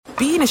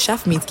being a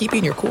chef means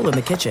keeping your cool in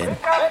the kitchen.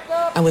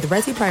 And with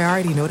Resi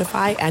Priority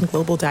Notify and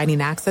Global Dining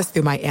Access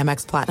through my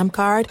Amex Platinum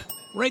card,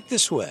 Right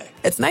this way.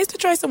 it's nice to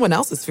try someone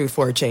else's food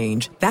for a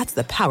change. That's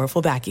the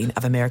powerful backing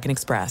of American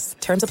Express.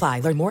 Terms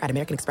apply. Learn more at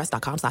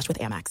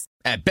americanexpress.com/withAmex.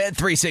 At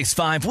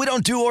Bet365, we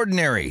don't do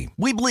ordinary.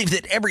 We believe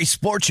that every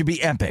sport should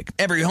be epic.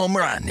 Every home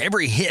run,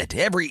 every hit,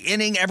 every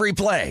inning, every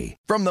play.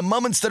 From the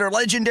moments that are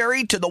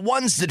legendary to the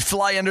ones that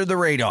fly under the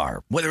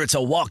radar. Whether it's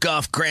a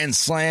walk-off grand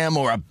slam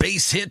or a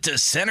base hit to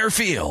center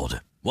field.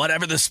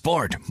 Whatever the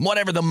sport,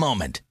 whatever the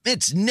moment,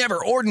 it's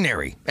never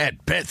ordinary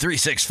at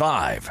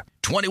Bet365.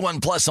 21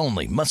 plus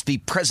only. Must be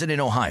present in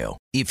Ohio.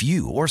 If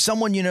you or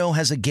someone you know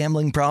has a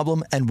gambling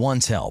problem and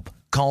wants help,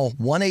 call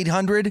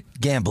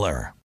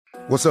 1-800-GAMBLER.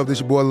 What's up, this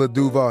your boy Lil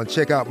Duval, and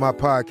check out my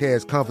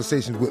podcast,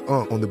 Conversations with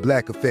Unc, on the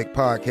Black Effect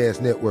Podcast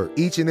Network.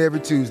 Each and every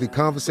Tuesday,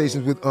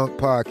 Conversations with Unc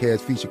podcast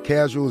feature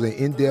casuals and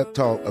in-depth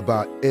talk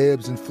about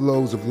ebbs and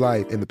flows of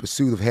life and the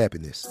pursuit of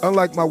happiness.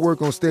 Unlike my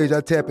work on stage,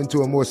 I tap into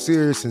a more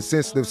serious and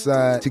sensitive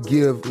side to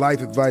give life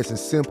advice and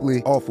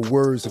simply offer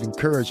words of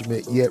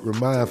encouragement, yet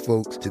remind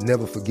folks to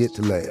never forget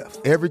to laugh.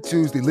 Every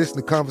Tuesday, listen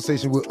to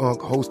Conversation with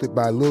Unc, hosted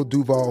by Lil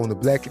Duval on the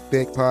Black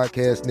Effect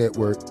Podcast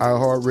Network,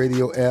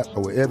 iHeartRadio app,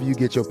 or wherever you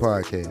get your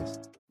podcasts.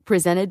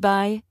 Presented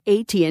by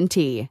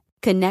AT&T.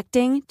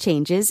 Connecting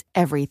changes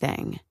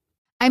everything.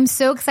 I'm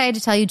so excited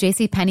to tell you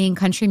JCPenney and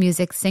country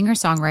music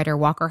singer-songwriter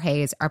Walker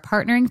Hayes are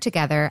partnering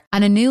together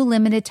on a new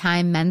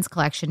limited-time men's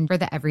collection for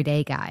the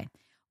everyday guy.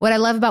 What I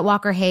love about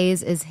Walker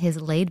Hayes is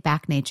his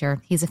laid-back nature.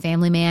 He's a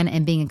family man,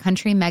 and being a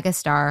country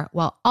megastar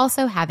while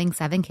also having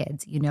 7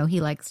 kids, you know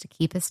he likes to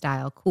keep his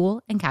style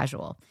cool and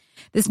casual.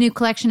 This new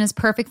collection is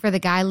perfect for the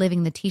guy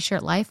living the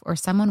t-shirt life or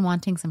someone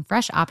wanting some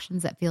fresh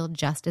options that feel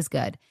just as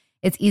good.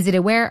 It's easy to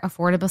wear,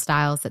 affordable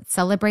styles that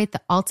celebrate the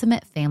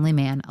ultimate family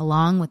man,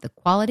 along with the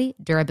quality,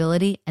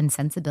 durability, and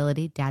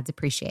sensibility dads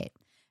appreciate.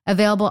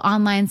 Available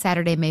online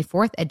Saturday, May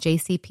 4th at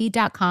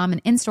jcp.com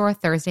and in-store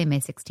Thursday, May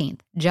 16th,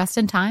 just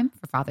in time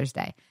for Father's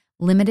Day.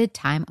 Limited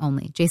time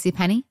only.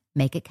 JCPenney,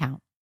 make it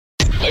count.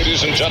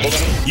 Ladies and gentlemen,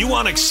 you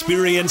want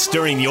experience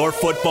during your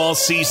football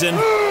season?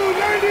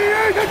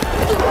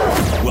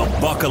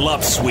 Well, buckle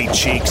up, sweet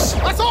cheeks.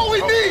 that's all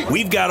we need.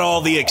 We've got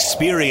all the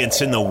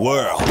experience in the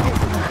world.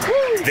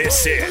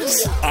 This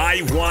is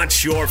I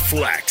Want Your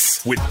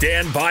Flex with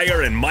Dan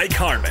Beyer and Mike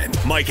Harmon.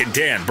 Mike and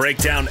Dan break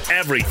down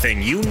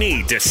everything you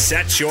need to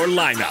set your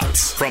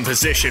lineups. From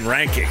position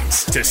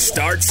rankings to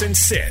starts and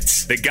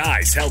sits, the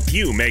guys help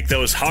you make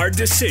those hard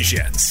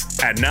decisions.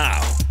 And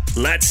now,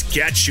 let's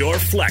get your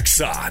flex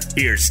on.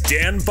 Here's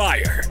Dan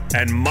Beyer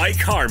and Mike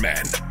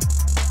Harmon.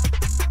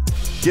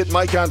 Get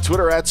Mike on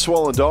Twitter at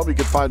Swollen Dome. You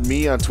can find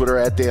me on Twitter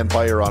at Dan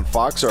Beyer on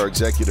Fox. Our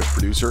executive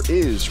producer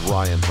is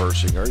Ryan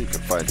Bershinger. You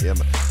can find him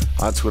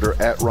on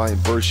Twitter at Ryan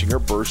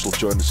Bershinger. Bursch will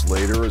join us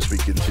later as we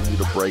continue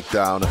to break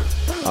down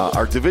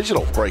our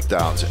divisional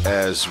breakdowns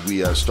as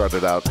we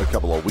started out a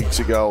couple of weeks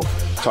ago,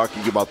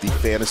 talking about the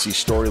fantasy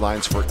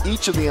storylines for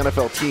each of the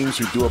NFL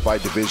teams. We do it by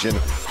division,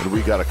 and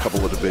we got a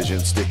couple of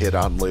divisions to hit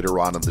on later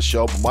on in the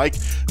show. But Mike,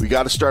 we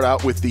got to start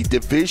out with the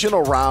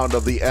divisional round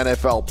of the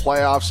NFL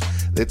playoffs.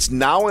 It's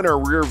now in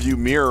our rearview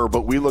mirror,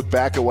 but we look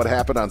back at what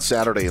happened on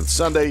Saturday and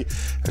Sunday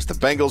as the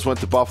Bengals went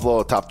to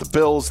Buffalo atop the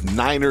Bills,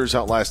 Niners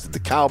outlasted the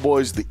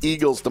Cowboys, the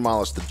Eagles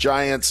demolished the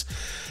Giants,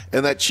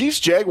 and that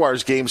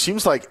Chiefs-Jaguars game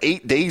seems like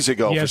 8 days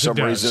ago for some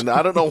reason.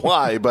 I don't know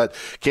why, but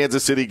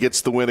Kansas City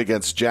gets the win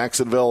against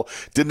Jacksonville.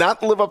 Did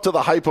not live up to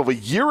the hype of a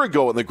year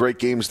ago in the great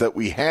games that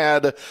we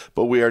had,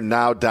 but we are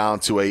now down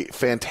to a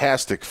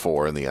fantastic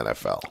 4 in the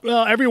NFL.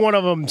 Well, every one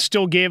of them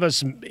still gave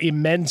us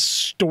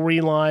immense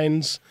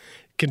storylines,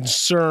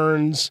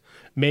 concerns,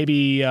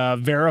 maybe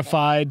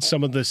verified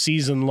some of the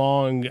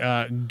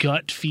season-long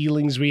gut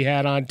feelings we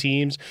had on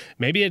teams.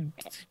 Maybe it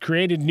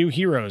created new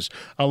heroes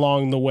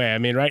along the way. I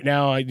mean, right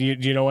now, do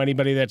you know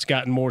anybody that's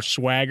gotten more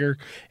swagger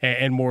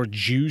and more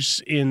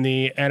juice in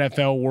the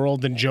NFL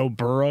world than Joe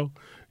Burrow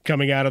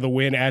coming out of the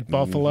win at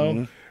Buffalo?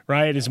 Mm-hmm.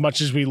 Right, as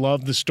much as we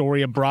love the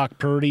story of Brock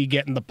Purdy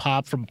getting the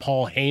pop from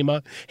Paul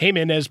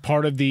Heyman as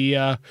part of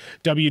the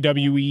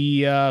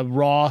WWE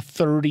Raw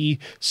 30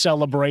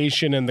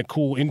 celebration and the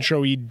cool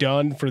intro he'd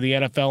done for the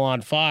NFL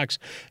on Fox,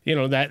 you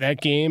know,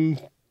 that game,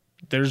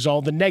 there's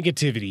all the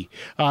negativity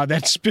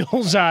that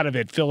spills out of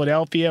it.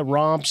 Philadelphia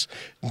romps,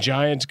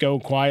 Giants go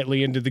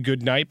quietly into the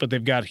good night, but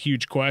they've got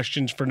huge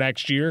questions for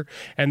next year.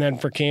 And then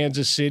for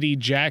Kansas City,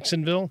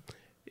 Jacksonville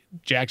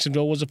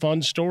was a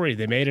fun story.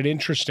 They made it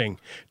interesting.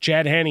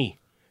 Chad Henne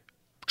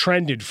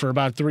trended for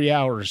about 3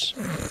 hours.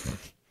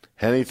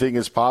 Anything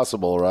is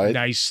possible, right?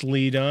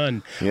 Nicely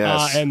done.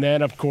 Yes. And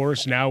then, of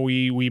course, now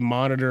we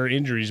monitor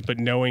injuries, but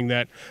knowing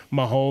that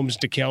Mahomes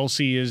to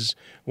Kelsey is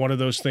one of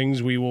those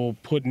things we will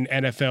put in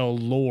NFL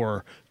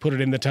lore, put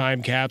it in the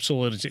time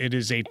capsule. It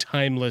is a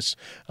timeless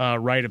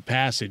rite of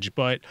passage.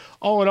 But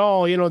all in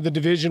all, you know, the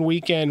division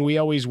weekend, we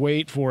always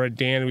wait for it,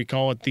 Dan. We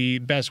call it the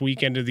best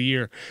weekend of the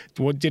year.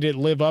 What did it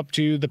live up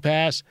to the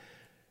past?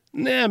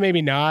 Nah,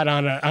 maybe not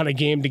on a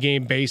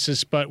game-to-game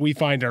basis, but we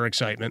find our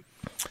excitement.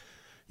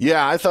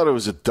 Yeah, I thought it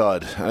was a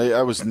dud.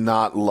 I was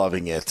not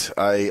loving it.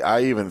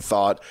 I even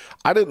thought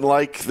I didn't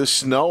like the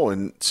snow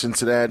in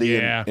Cincinnati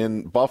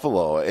and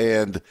Buffalo.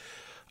 And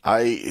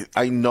I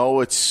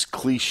know it's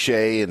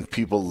cliche and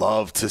people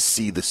love to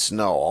see the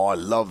snow. Oh, I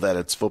love that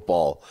it's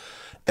football.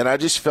 And I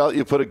just felt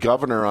you put a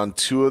governor on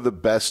two of the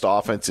best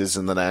offenses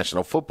in the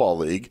National Football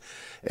League,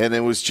 and it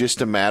was just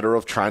a matter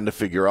of trying to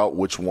figure out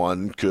which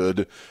one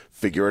could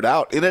figure it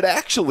out. And it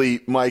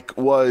actually, Mike,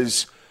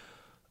 was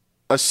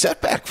a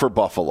setback for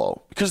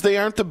Buffalo because they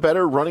aren't the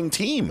better running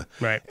team.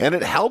 Right. And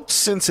it helped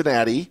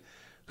Cincinnati,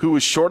 who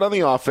was short on the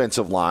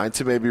offensive line,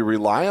 to maybe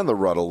rely on the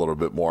run a little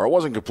bit more. It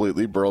wasn't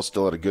completely. Burrow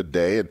still had a good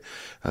day, and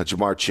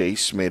Jamar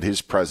Chase made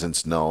his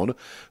presence known.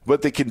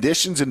 But the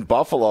conditions in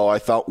Buffalo, I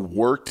thought,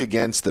 worked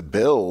against the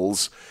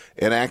Bills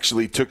and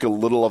actually took a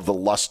little of the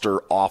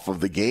luster off of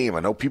the game. I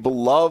know people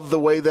love the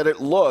way that it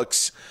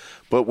looks,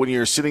 but when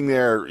you're sitting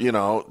there,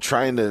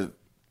 trying to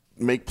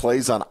make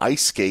plays on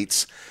ice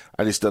skates,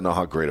 I just don't know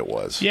how great it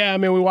was. Yeah, I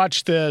mean, we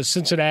watched the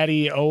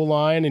Cincinnati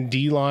O-line and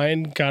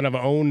D-line kind of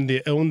own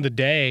the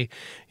day.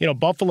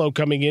 Buffalo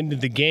coming into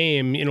the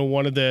game,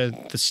 one of the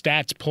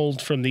stats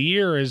pulled from the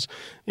year is,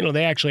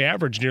 they actually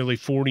averaged nearly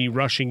 40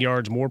 rushing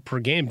yards more per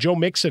game. Joe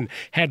Mixon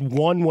had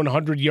one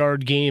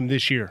 100-yard game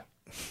this year.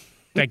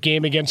 That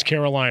game against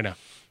Carolina.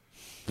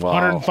 Wow.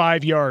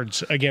 105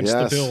 yards against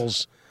the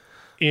Bills.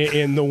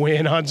 In the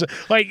win on Thanks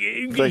for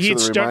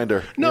the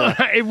reminder. No,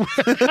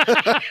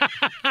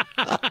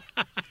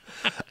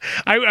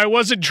 I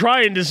wasn't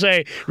trying to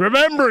say,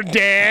 remember,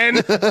 Dan.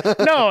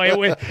 No,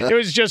 it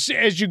was just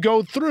as you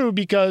go through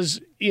because,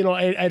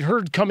 I'd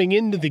heard coming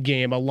into the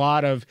game a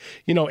lot of,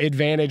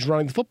 advantage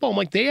running the football. I'm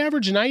like, they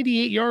average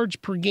 98 yards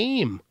per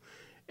game.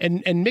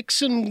 And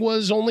Mixon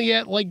was only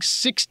at like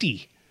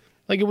 60.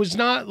 Like, it was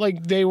not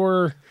like they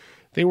were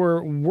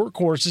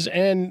workhorses,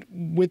 and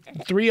with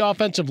 3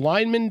 offensive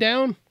linemen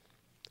down,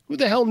 who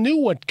the hell knew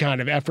what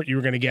kind of effort you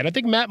were going to get? I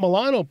think Matt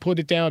Milano put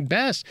it down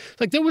best.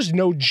 Like, there was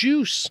no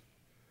juice.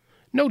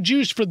 No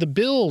juice for the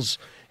Bills.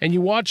 And you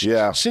watch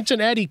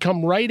Cincinnati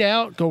come right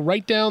out, go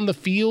right down the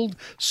field,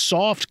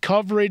 soft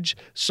coverage,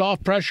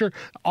 soft pressure.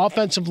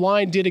 Offensive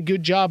line did a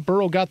good job.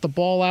 Burrow got the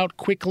ball out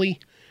quickly.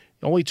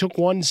 Only took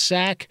 1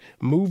 sack,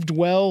 moved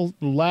well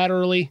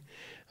laterally.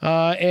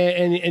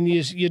 And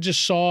you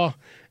just saw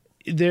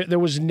there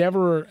was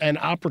never an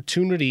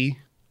opportunity,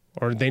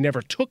 or they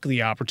never took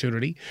the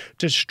opportunity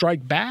to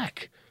strike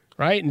back,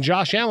 right? And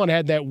Josh Allen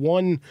had the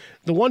one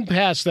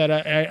pass that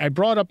I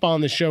brought up on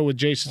the show with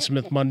Jason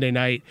Smith Monday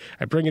night.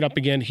 I bring it up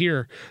again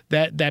here.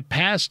 That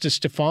pass to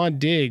Stephon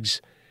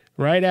Diggs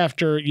right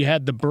after you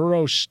had the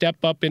Burrow step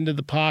up into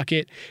the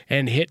pocket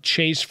and hit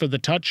Chase for the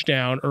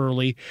touchdown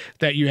early,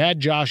 that you had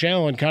Josh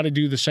Allen kind of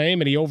do the same,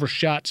 and he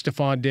overshot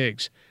Stephon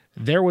Diggs.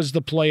 There was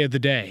the play of the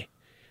day.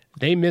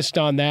 They missed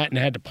on that and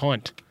had to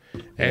punt,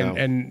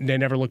 and they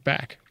never looked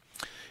back.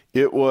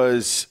 It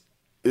was,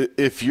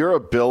 if you're a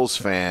Bills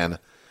fan,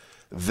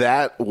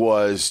 that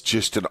was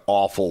just an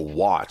awful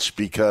watch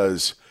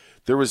because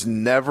there was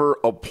never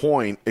a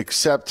point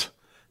except,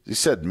 you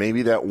said,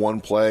 maybe that one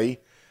play,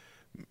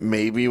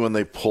 maybe when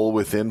they pull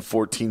within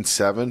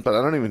 14-7, but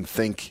I don't even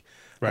think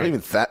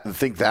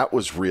think that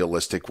was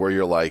realistic where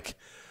you're like,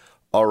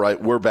 all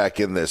right, we're back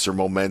in this, or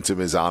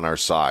momentum is on our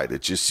side.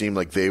 It just seemed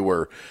like they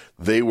were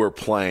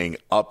playing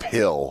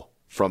uphill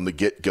from the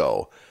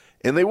get-go.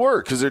 And they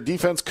were, because their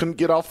defense couldn't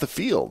get off the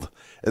field.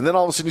 And then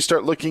all of a sudden you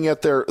start looking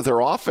at their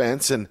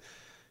offense, and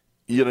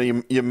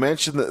you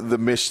mentioned the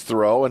missed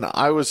throw, and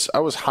I was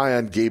high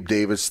on Gabe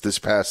Davis this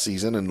past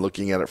season, and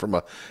looking at it from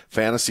a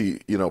fantasy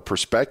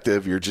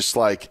perspective, you're just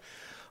like,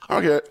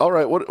 okay, all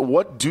right,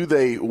 what do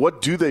they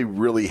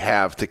really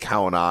have to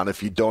count on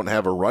if you don't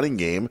have a running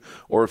game,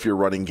 or if your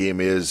running game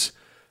is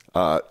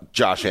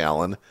Josh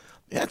Allen?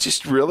 Yeah,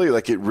 just really,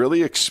 it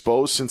really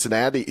exposed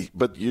Cincinnati.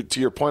 But to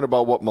your point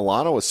about what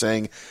Milano was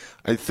saying,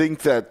 I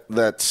think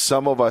that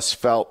some of us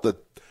felt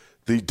that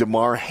the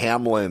DeMar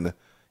Hamlin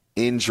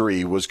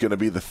injury was going to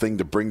be the thing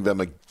to bring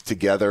them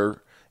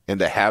together and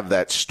to have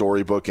that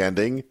storybook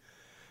ending.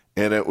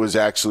 And it was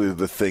actually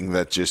the thing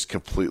that just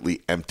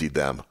completely emptied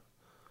them.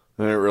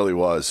 And it really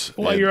was.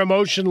 Well, you're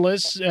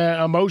emotionless.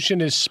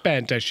 Emotion is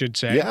spent, I should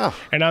say. Yeah.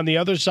 And on the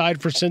other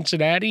side for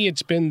Cincinnati,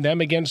 it's been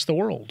them against the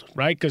world,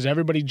 right? Because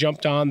everybody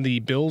jumped on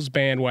the Bills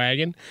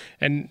bandwagon,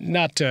 and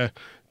not to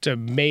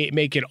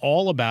make it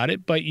all about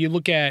it, but you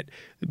look at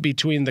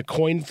between the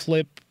coin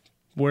flip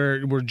where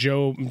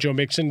Joe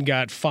Mixon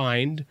got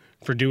fined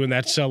for doing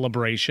that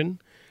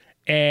celebration,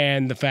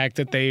 and the fact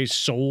that they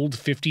sold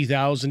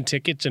 50,000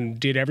 tickets and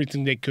did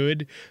everything they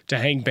could to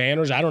hang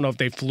banners. I don't know if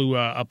they flew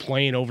a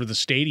plane over the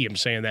stadium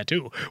saying that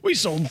too. We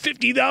sold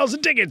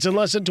 50,000 tickets in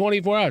less than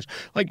 24 hours.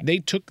 Like, they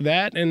took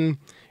that, and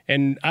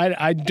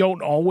I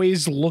don't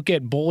always look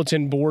at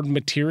bulletin board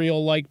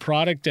material like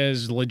product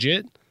as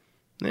legit.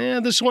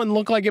 Yeah, this one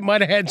looked like it might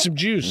have had some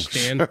juice,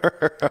 Dan.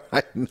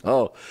 I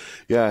know.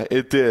 Yeah,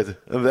 it did.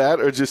 That,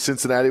 or just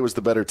Cincinnati was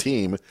the better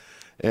team.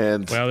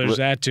 And well, there's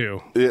that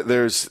too.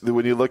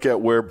 When you look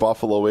at where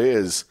Buffalo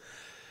is,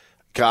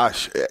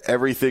 gosh,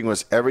 everything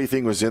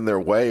was in their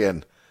way,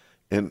 and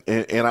And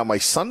on my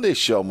Sunday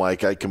show,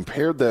 Mike, I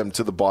compared them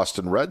to the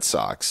Boston Red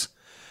Sox.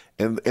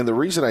 And the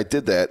reason I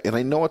did that, and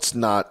I know it's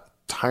not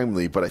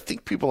timely, but I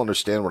think people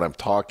understand what I'm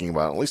talking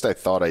about. At least I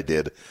thought I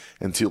did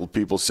until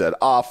people said,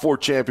 4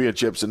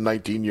 championships in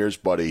 19 years,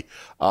 buddy.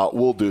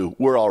 We'll do.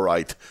 We're all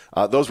right.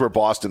 Those were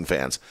Boston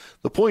fans.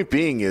 The point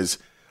being is,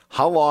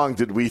 how long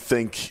did we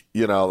think,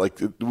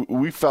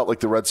 we felt like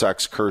the Red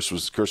Sox curse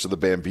of the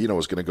Bambino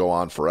was going to go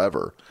on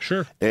forever.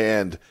 Sure.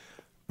 And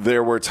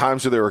there were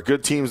times where there were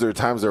good teams, there were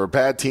times there were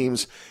bad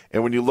teams.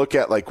 And when you look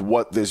at like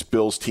what this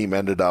Bills team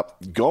ended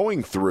up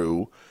going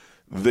through,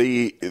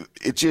 this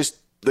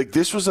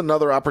was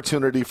another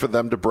opportunity for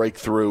them to break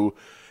through,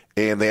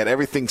 and they had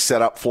everything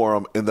set up for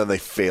them, and then they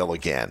fail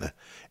again.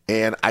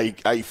 And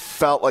I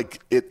felt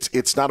like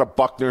it's not a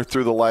Buckner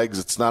through the legs,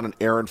 it's not an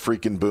Aaron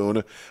freaking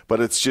Boone,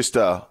 but it's just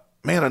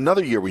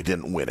another year we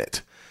didn't win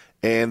it.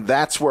 And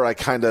that's where I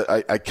kind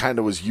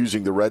of was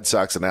using the Red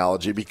Sox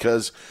analogy,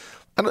 because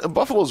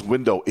Buffalo's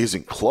window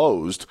isn't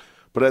closed,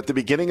 but at the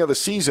beginning of the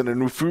season,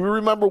 and if we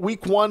remember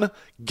week 1,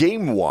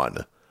 game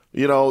 1,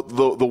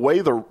 the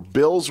way the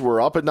Bills were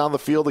up and down the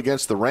field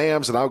against the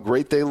Rams and how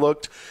great they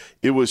looked,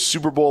 it was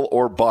Super Bowl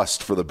or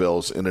bust for the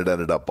Bills, and it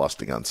ended up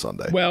busting on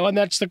Sunday. Well, and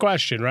that's the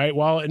question, right?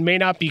 While it may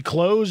not be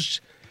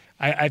closed,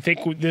 I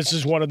think this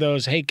is one of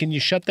those, hey, can you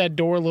shut that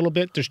door a little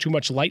bit? There's too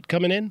much light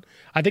coming in.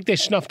 I think they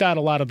snuffed out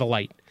a lot of the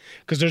light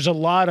because there's a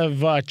lot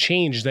of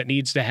change that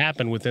needs to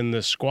happen within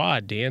the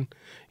squad, Dan.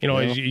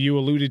 As you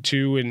alluded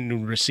to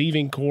in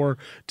receiving core,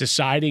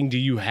 deciding, do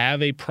you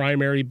have a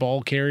primary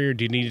ball carrier?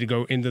 Do you need to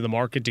go into the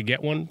market to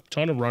get one?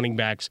 Ton of running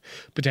backs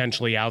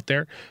potentially out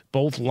there.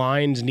 Both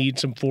lines need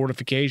some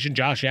fortification.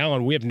 Josh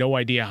Allen, we have no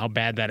idea how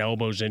bad that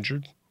elbow's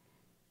injured,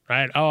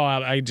 right?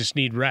 I just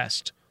need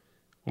rest.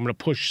 I'm going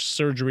to push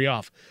surgery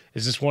off.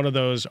 Is this one of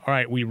those, all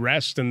right, we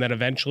rest and then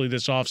eventually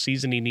this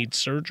offseason he needs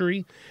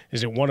surgery?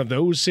 Is it one of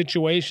those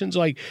situations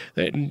like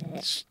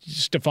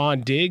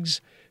Stephon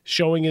Diggs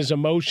showing his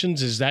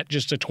emotions? Is that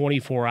just a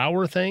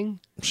 24-hour thing?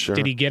 Sure.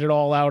 Did he get it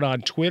all out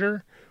on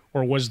Twitter?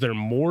 Or was there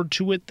more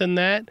to it than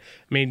that?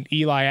 I mean,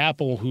 Eli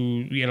Apple,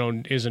 who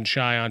isn't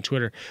shy on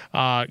Twitter,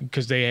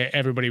 because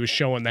everybody was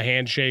showing the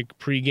handshake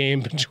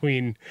pregame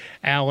between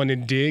Allen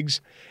and Diggs,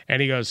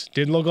 and he goes,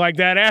 "Didn't look like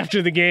that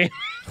after the game."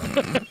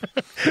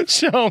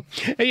 So,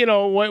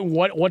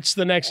 what's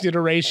the next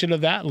iteration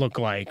of that look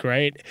like,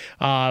 right?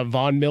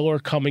 Von Miller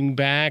coming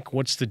back.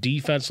 What's the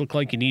defense look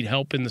like? You need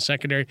help in the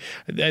secondary.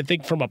 I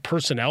think from a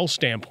personnel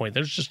standpoint,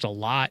 there's just a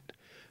lot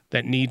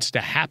that needs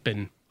to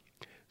happen,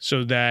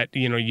 so that,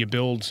 you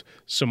build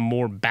some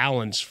more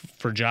balance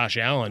for Josh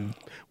Allen.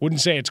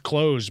 Wouldn't say it's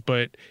closed,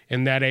 but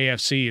in that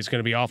AFC, it's going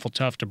to be awful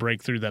tough to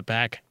break through that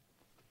pack.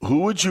 Who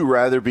would you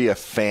rather be a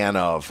fan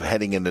of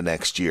heading into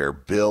next year,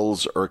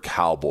 Bills or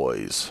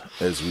Cowboys,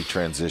 as we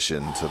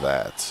transition to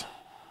that?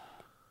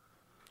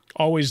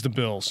 Always the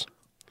Bills.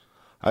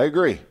 I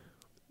agree.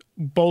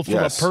 Both from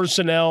a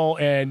personnel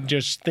and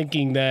just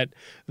thinking that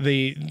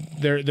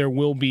there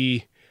will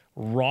be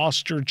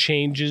roster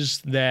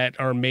changes that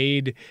are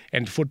made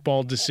and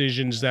football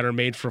decisions that are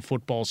made for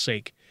football's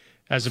sake,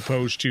 as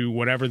opposed to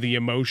whatever the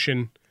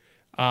emotion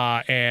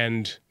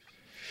and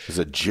there's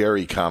a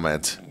Jerry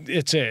comment.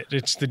 It's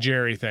the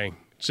Jerry thing.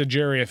 It's a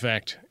Jerry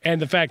effect,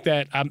 and the fact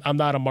that I'm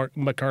not a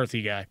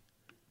McCarthy guy.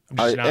 I'm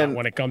just not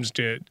when it comes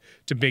to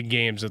big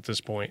games at this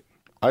point.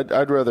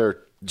 I'd rather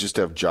just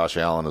have Josh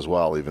Allen as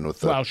well, even with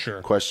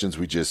the questions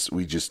we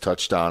just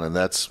touched on, and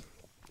that's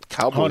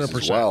Cowboys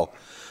 100%. As well.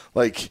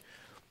 Like,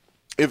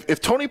 If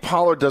Tony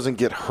Pollard doesn't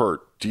get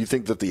hurt, do you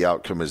think that the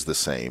outcome is the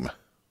same?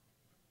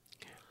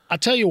 I'll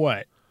tell you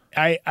what.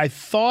 I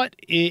thought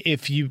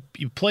if you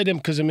played him,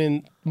 because,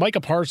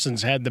 Micah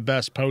Parsons had the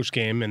best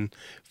postgame, and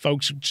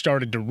folks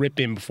started to rip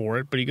him for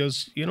it, but he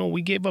goes,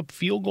 we gave up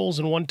field goals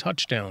and 1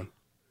 touchdown.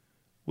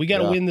 We got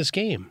to win this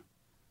game.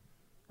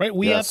 Right?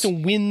 We have to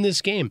win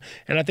this game.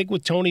 And I think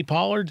with Tony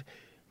Pollard,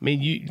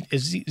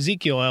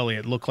 Ezekiel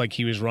Elliott looked like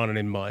he was running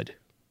in mud.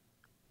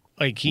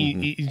 Like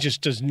he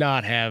just does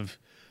not have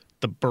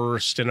the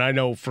burst, and I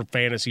know for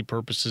fantasy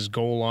purposes,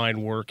 goal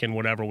line work and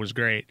whatever was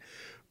great,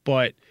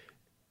 but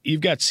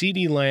you've got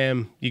CeeDee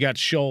Lamb, you got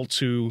Schultz,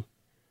 who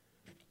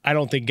I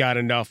don't think got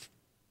enough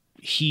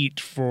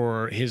heat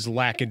for his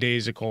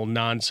lackadaisical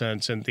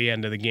nonsense at the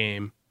end of the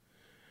game,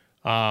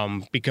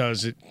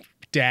 because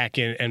Dak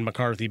and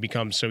McCarthy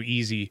become so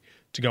easy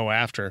to go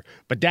after.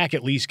 But Dak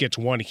at least gets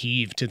 1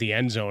 heave to the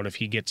end zone if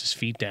he gets his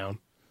feet down,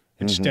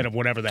 instead of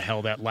whatever the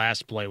hell that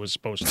last play was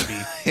supposed to be.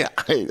 Yeah,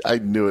 I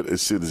knew it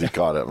as soon as he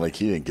caught it. I'm like,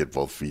 he didn't get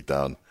both feet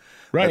down.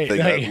 Right.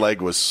 That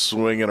leg was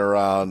swinging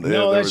around.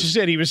 No, that's just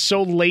it. He was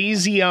so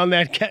lazy on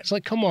that catch. It's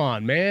like, come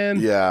on, man.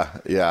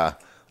 Yeah.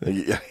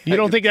 You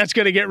don't think that's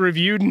going to get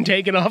reviewed and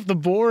taken off the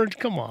board?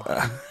 Come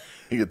on.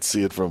 You could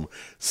see it from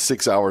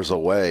 6 hours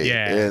away.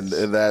 Yeah. And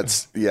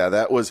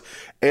that was,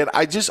 and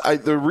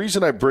the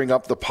reason I bring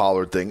up the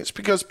Pollard thing is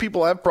because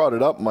people have brought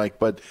it up, Mike,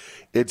 but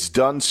it's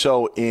done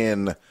so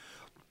in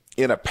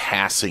a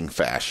passing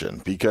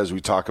fashion, because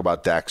we talk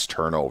about Dak's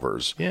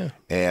turnovers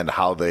and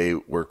how they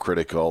were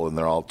critical, and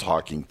they're all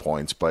talking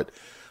points. But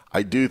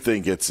I do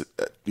think it's,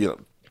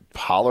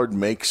 Pollard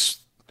makes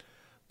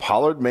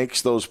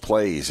those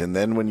plays, and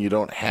then when you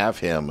don't have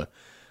him,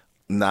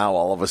 now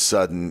all of a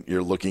sudden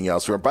you're looking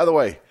elsewhere. By the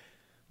way,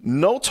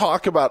 no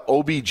talk about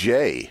OBJ.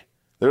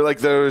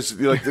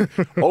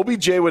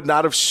 OBJ would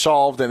not have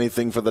solved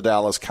anything for the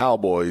Dallas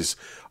Cowboys,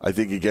 I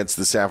think, against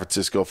the San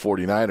Francisco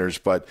 49ers.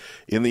 But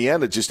in the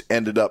end, it just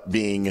ended up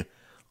being,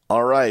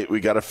 all right, we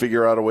got to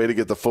figure out a way to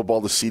get the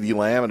football to CeeDee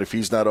Lamb, and if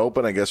he's not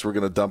open, I guess we're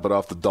going to dump it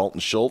off to Dalton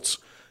Schultz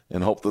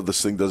and hope that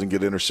this thing doesn't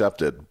get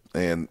intercepted.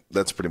 And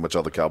that's pretty much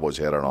all the Cowboys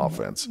had on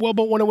offense. Well,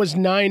 but when it was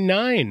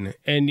 9-9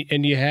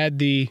 and you had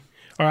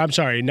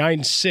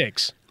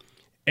 9-6,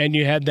 and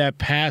you had that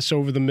pass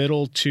over the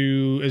middle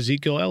to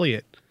Ezekiel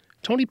Elliott,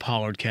 Tony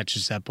Pollard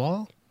catches that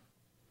ball.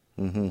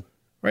 Mm-hmm.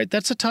 Right?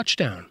 That's a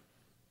touchdown.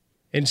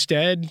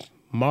 Instead,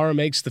 Mara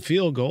makes the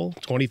field goal,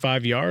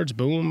 25 yards,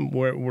 boom,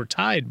 we're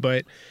tied.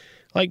 But,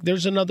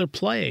 there's another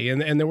play,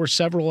 and there were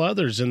several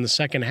others in the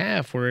second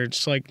half where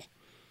it's like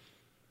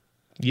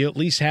you at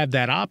least have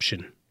that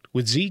option.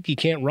 With Zeke, you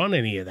can't run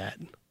any of that.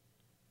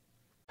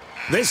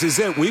 This is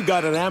it. We've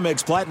got an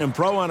Amex Platinum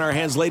Pro on our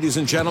hands, ladies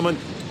and gentlemen.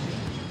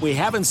 We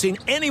haven't seen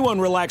anyone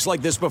relax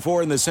like this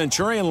before in the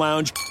Centurion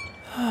Lounge.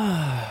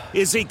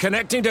 Is he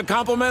connecting to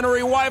complimentary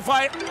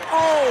Wi-Fi?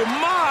 Oh,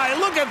 my!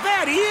 Look at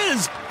that! He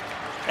is!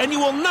 And you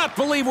will not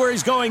believe where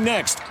he's going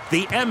next.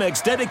 The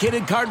Amex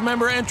dedicated card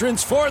member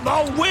entrance for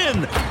the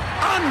win!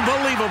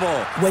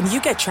 Unbelievable! When you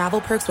get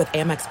travel perks with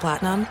Amex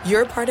Platinum,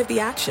 you're part of the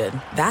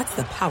action. That's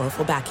the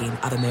powerful backing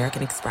of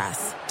American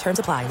Express. Terms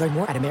apply. Learn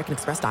more at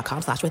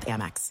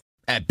americanexpress.com/withAmex.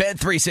 At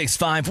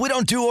Bet365, we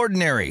don't do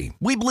ordinary.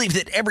 We believe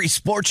that every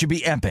sport should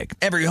be epic.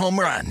 Every home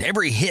run,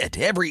 every hit,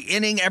 every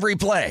inning, every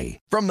play.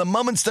 From the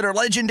moments that are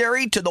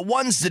legendary to the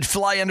ones that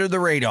fly under the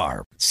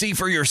radar. See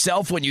for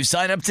yourself when you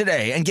sign up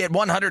today and get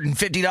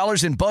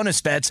 $150 in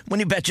bonus bets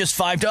when you bet just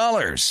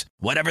 $5.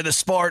 Whatever the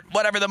sport,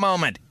 whatever the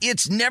moment,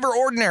 it's never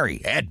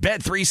ordinary at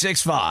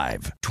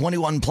Bet365.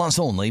 21 plus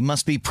only.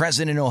 Must be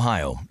present in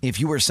Ohio. If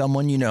you or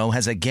someone you know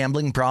has a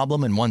gambling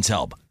problem and wants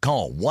help,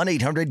 call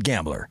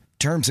 1-800-GAMBLER.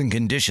 Terms and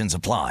conditions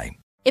apply.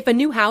 If a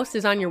new house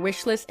is on your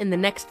wish list in the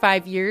next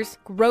 5 years,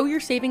 grow your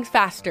savings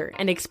faster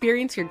and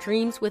experience your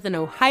dreams with an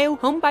Ohio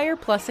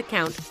Homebuyer Plus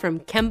account from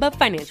Kemba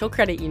Financial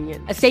Credit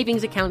Union. A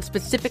savings account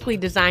specifically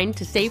designed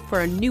to save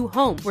for a new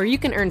home where you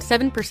can earn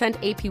 7%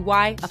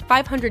 APY,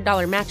 a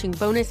 $500 matching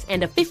bonus,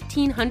 and a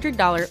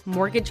 $1,500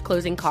 mortgage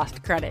closing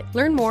cost credit.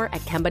 Learn more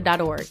at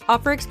Kemba.org.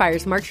 Offer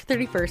expires March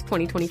 31st,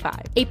 2025.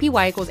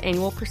 APY equals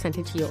annual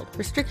percentage yield.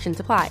 Restrictions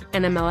apply.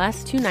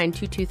 NMLS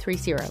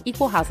 292230.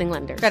 Equal housing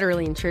lender.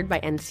 Federally insured by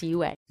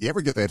NCUA. You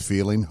ever get that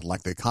feeling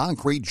like the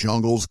concrete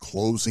jungle's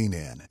closing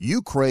in?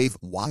 You crave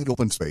wide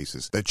open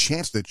spaces, the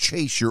chance to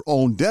chase your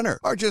own dinner,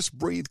 or just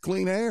breathe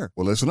clean air.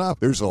 Well, listen up.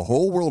 There's a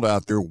whole world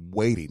out there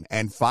waiting,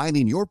 and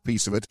finding your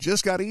piece of it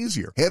just got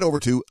easier. Head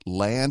over to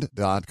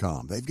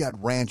Land.com. They've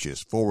got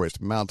ranches, forests,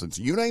 mountains,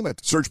 you name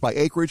it. Search by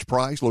acreage,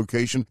 price,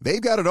 location.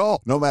 They've got it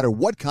all. No matter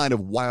what kind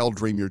of wild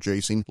dream you're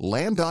chasing,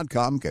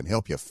 Land.com can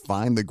help you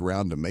find the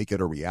ground to make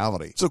it a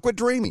reality. So quit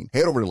dreaming.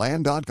 Head over to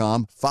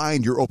Land.com,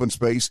 find your open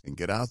space, and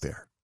get out there.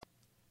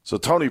 So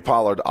Tony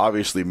Pollard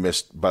obviously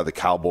missed by the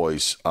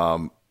Cowboys.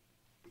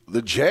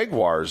 The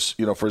Jaguars,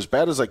 for as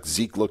bad as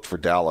Zeke looked for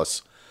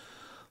Dallas,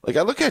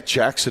 I look at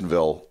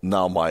Jacksonville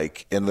now,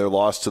 Mike, and their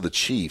loss to the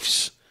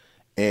Chiefs.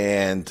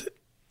 And,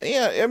 they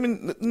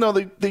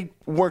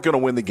weren't going to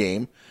win the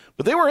game,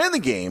 but they were in the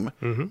game.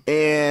 Mm-hmm.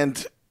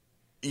 And,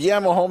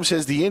 Mahomes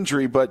has the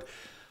injury, but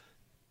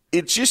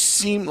it just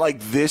seemed like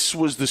this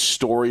was the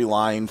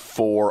storyline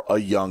for a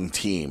young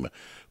team.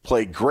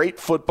 Play great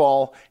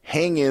football,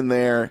 hang in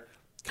there.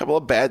 Couple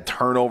of bad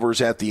turnovers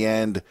at the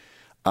end.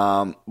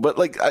 But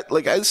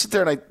I sit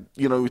there and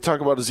we talk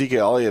about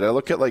Ezekiel Elliott. I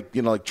look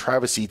at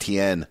Travis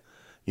Etienne,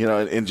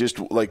 and just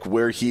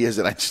where he is.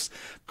 And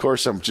of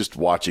course, I'm just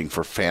watching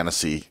for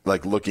fantasy,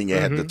 looking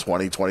at the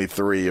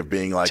 2023 of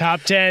being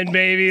top 10,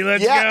 baby.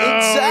 Let's go. Yeah,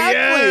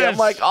 exactly. Yes.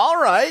 I'm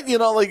all right.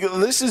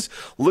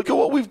 Look at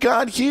what we've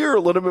got here.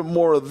 A little bit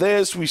more of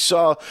this. We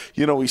saw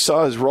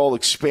his role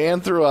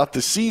expand throughout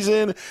the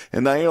season.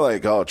 And now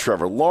you're oh,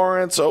 Trevor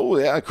Lawrence. Oh,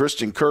 yeah,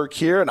 Christian Kirk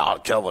here. And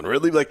Calvin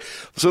Ridley.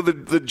 So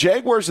the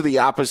Jaguars are the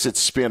opposite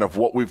spin of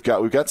what we've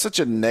got. We've got such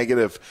a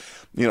negative,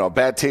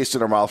 bad taste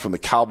in our mouth from the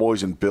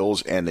Cowboys and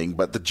Bills ending.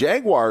 But the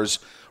Jaguars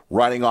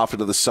riding off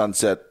into the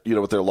sunset,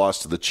 with their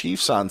loss to the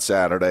Chiefs on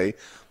Saturday,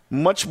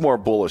 much more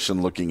bullish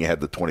than looking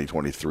ahead to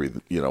 2023,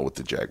 with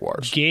the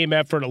Jaguars. Game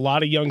effort, a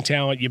lot of young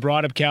talent. You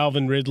brought up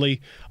Calvin Ridley,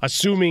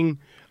 assuming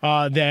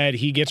that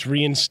he gets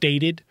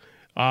reinstated.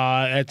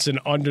 It's an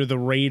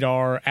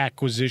under-the-radar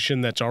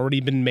acquisition that's already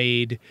been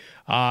made.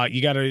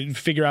 You got to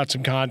figure out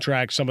some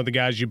contracts. Some of the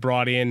guys you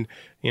brought in,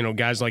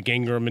 guys like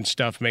Ingram and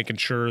stuff, making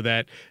sure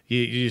that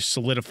you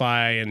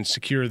solidify and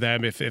secure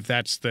them if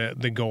that's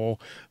the goal.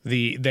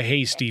 The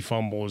hasty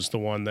fumble is the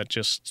one that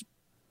just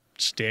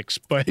sticks.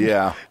 But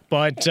yeah.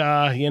 But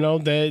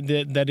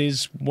that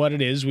is what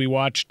it is. We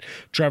watched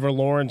Trevor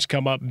Lawrence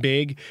come up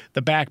big.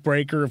 The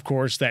backbreaker, of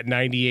course, that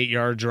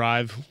 98-yard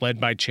drive led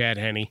by Chad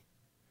Henne.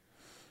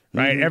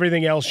 right?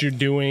 Everything else you're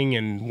doing,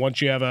 and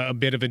once you have a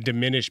bit of a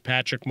diminished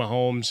Patrick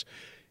Mahomes,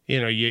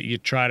 you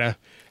try to,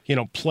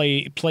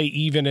 play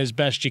even as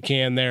best you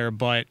can there.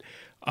 But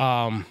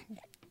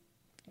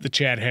the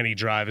Chad Henne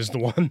drive is the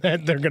one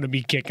that they're going to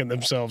be kicking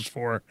themselves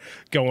for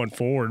going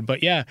forward.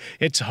 But yeah,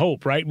 it's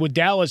hope, right? With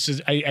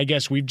Dallas, I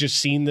guess we've just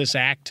seen this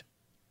act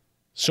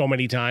so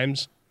many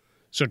times.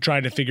 So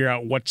trying to figure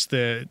out what's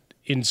the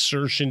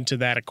insertion to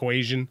that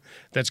equation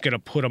that's going to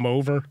put them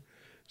over.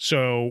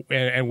 So,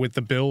 and with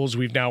the Bills,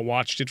 we've now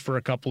watched it for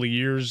a couple of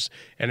years.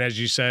 And as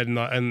you said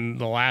in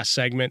the last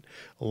segment,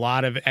 a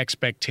lot of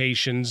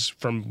expectations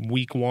from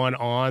week one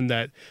on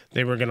that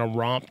they were going to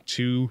romp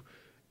to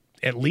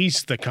at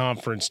least the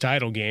conference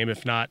title game,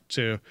 if not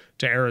to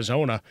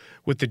Arizona.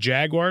 With the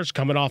Jaguars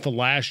coming off of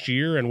last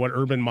year and what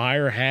Urban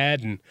Meyer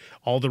had and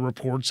all the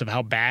reports of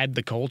how bad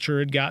the culture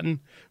had gotten,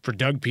 for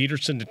Doug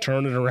Peterson to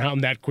turn it around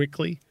that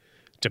quickly,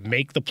 to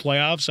make the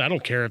playoffs. I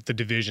don't care if the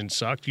division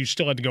sucked. You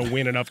still had to go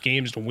win enough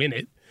games to win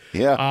it.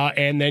 Yeah.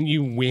 And then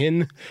you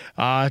win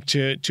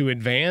to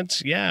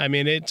advance. Yeah, I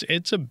mean,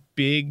 it's a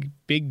big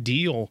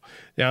deal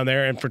down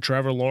there. And for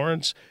Trevor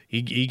Lawrence,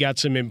 he got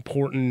some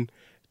important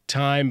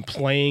time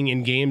playing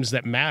in games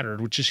that mattered,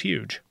 which is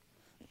huge.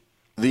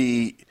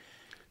 The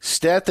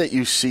stat that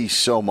you see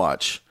so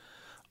much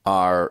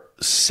are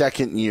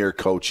second-year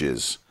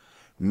coaches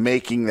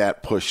making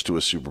that push to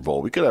a Super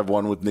Bowl. We could have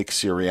one with Nick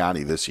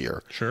Sirianni this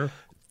year. Sure.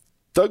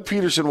 Doug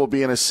Peterson will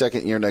be in his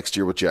second year next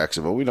year with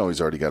Jacksonville. We know he's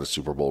already got a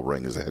Super Bowl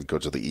ring as the head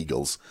coach of the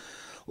Eagles.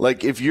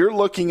 Like, if you're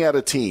looking at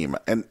a team,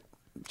 and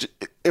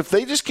if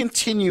they just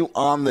continue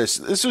on this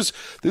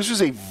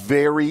was a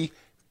very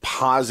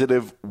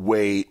positive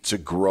way to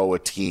grow a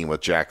team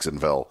with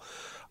Jacksonville.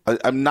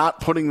 I'm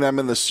not putting them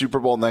in the Super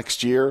Bowl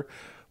next year,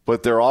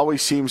 but there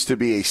always seems to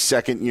be a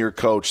second-year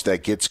coach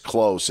that gets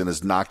close and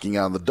is knocking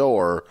on the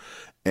door,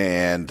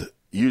 and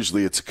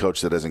usually it's a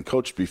coach that hasn't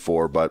coached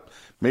before, but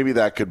maybe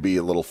that could be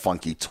a little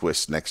funky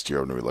twist next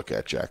year when we look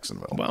at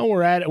Jacksonville. Well,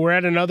 we're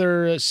at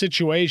another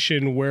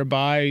situation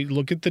whereby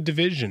look at the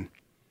division.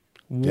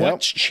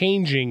 What's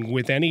changing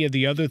with any of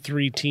the other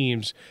three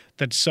teams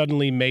that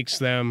suddenly makes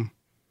them,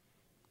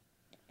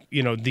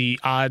 the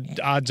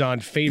odds-on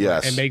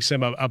favorite and makes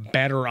them a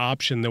better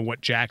option than what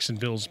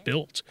Jacksonville's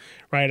built,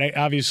 right?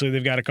 Obviously,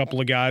 they've got a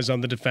couple of guys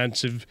on the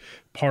defensive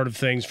part of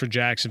things for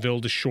Jacksonville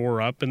to shore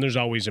up, and there's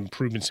always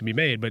improvements to be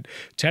made. But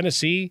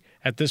Tennessee,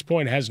 at this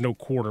point, has no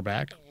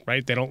quarterback,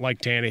 right? They don't like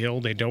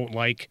Tannehill. They don't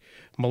like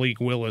Malik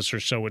Willis, or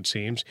so it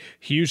seems.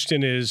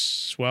 Houston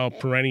is,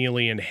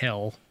 perennially in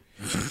hell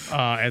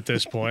at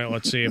this point.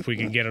 Let's see if we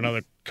can get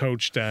another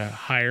coach to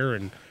hire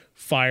and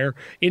fire.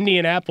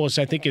 Indianapolis,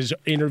 I think, has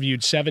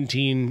interviewed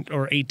 17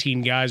 or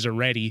 18 guys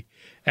already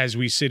as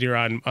we sit here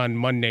on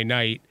Monday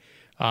night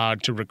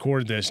to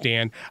record this,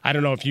 Dan. I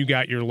don't know if you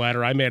got your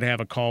letter. I might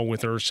have a call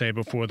with Irsay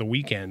before the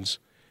weekends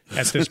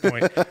at this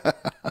point.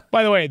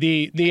 By the way,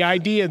 the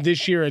idea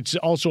this year, it's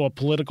also a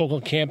political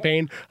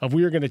campaign of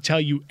we are going to tell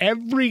you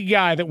every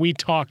guy that we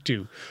talk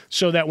to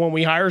so that when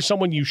we hire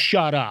someone, you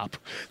shut up.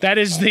 That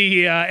is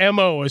the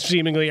MO of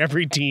seemingly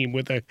every team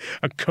with a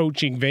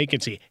coaching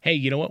vacancy. Hey,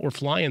 you know what? We're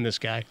flying this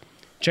guy.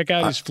 Check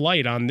out his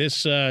flight on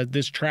this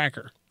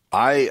tracker.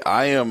 I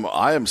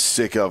am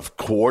sick of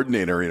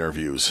coordinator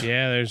interviews.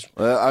 Yeah, there's.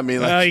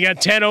 You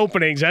got 10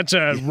 openings. That's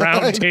a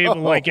round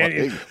table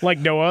like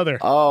no other.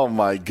 Oh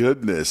my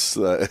goodness!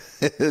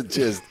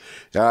 It's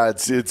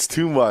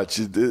too much.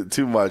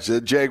 Too much. The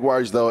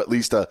Jaguars, though, at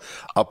least a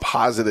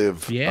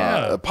positive,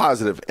 a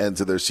positive end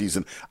to their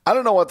season. I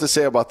don't know what to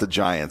say about the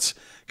Giants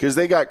because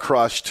they got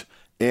crushed.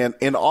 And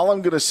all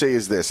I'm going to say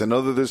is this: I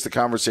know that there's the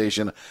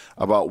conversation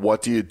about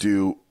what do you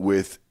do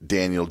with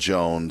Daniel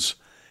Jones.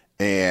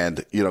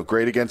 And,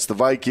 great against the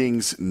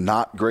Vikings,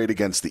 not great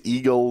against the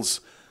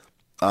Eagles.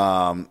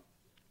 I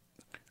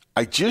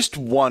just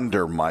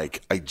wonder,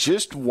 Mike, if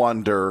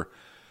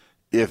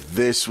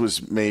this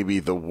was maybe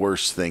the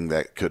worst thing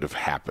that could have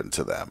happened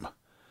to them.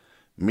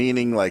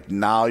 Meaning,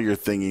 now you're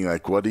thinking,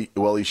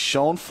 he's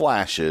shown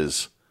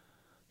flashes.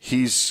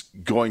 He's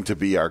going to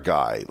be our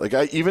guy.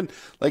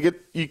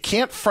 You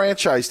can't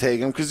franchise tag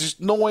him because there's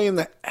no way in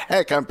the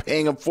heck I'm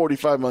paying him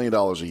 $45 million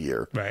a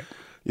year. Right.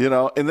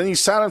 And then you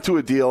sign him to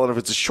a deal, and if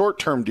it's a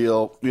short-term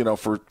deal,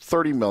 for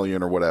 $30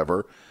 million or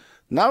whatever,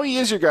 now he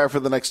is your guy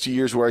for the next 2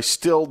 years. Where I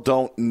still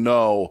don't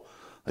know,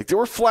 there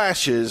were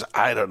flashes.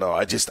 I don't know.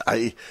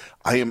 I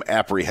am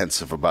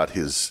apprehensive about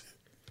his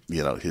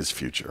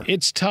future.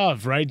 It's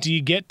tough, right? Do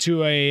you get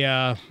to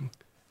a?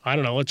 I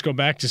don't know. Let's go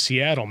back to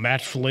Seattle.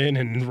 Matt Flynn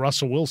and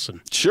Russell Wilson.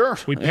 Sure,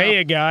 we pay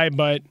a guy,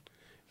 but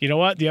you know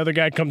what? The other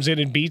guy comes in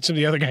and beats him.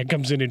 The other guy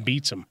comes in and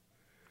beats him.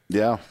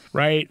 Yeah.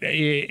 Right?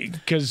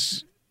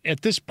 Because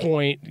at this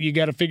point, you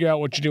got to figure out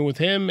what you're doing with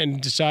him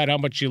and decide how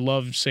much you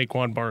love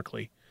Saquon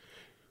Barkley,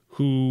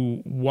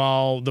 who,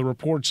 while the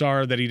reports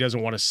are that he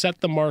doesn't want to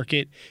set the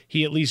market,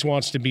 he at least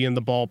wants to be in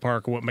the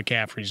ballpark of what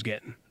McCaffrey's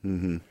getting.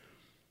 Mm-hmm.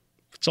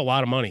 It's a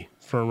lot of money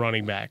for a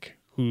running back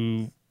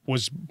who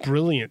was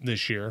brilliant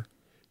this year,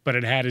 but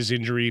had his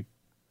injury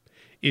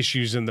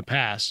issues in the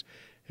past.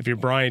 If you're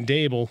Brian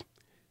Dable,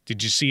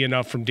 Did you see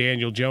enough from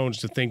Daniel Jones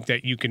to think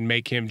that you can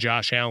make him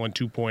Josh Allen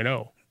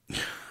 2.0?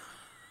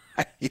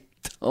 I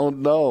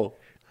don't know.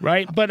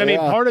 Right? But, I mean,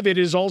 part of it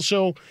is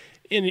also,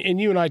 and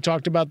you and I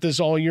talked about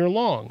this all year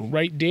long,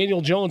 right?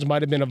 Daniel Jones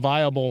might have been a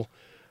viable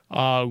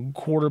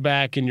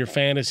quarterback in your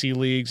fantasy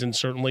leagues and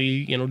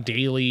certainly,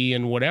 daily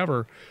and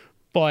whatever.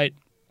 But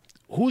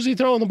who's he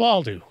throwing the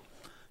ball to?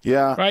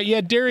 Yeah. Right?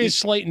 Yeah, Darius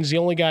Slayton's the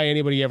only guy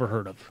anybody ever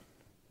heard of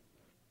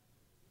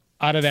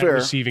out of that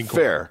receiving corps.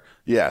 Fair,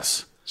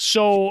 yes.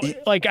 So,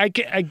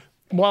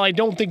 while I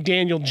don't think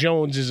Daniel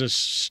Jones is a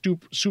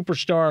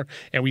superstar,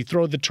 and we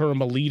throw the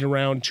term elite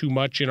around too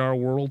much in our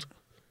world,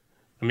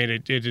 I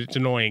mean, it's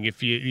annoying.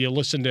 If you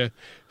listen to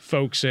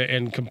folks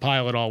and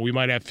compile it all, we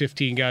might have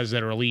 15 guys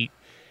that are elite,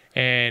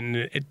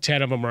 and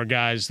 10 of them are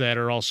guys that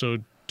are also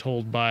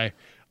told by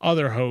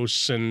other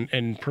hosts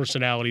and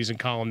personalities and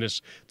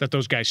columnists that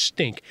those guys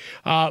stink.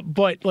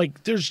 But,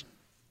 there's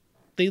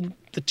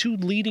the two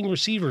leading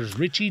receivers,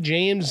 Richie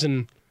James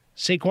and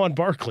Saquon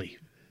Barkley,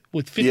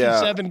 with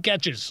 57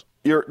 catches.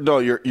 You're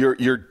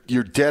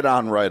dead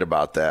on right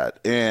about that.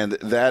 And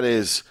that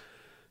is,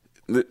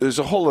 there's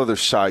a whole other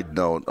side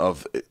note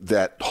of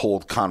that whole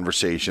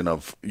conversation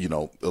of,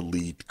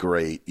 elite,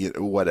 great,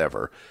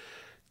 whatever.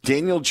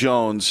 Daniel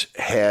Jones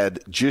had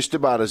just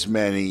about as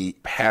many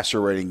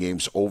passer rating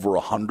games over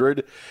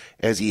 100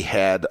 as he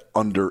had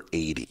under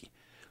 80.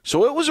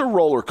 So it was a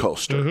roller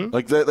coaster.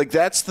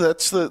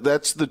 Mm-hmm.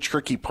 That's the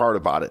tricky part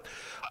about it.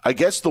 I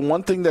guess the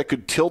one thing that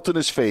could tilt in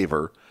his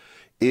favor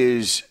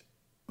is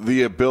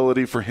the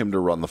ability for him to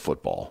run the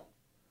football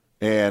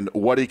and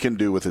what he can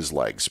do with his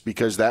legs,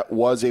 because that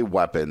was a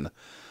weapon.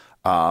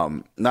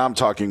 Now I'm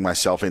talking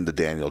myself into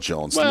Daniel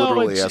Jones,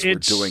 literally as we're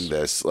doing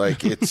this.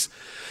 It's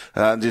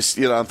just,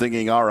 I'm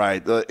thinking, all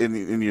right,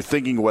 and you're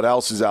thinking what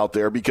else is out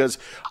there, because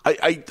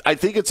I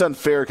think it's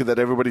unfair that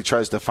everybody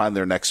tries to find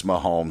their next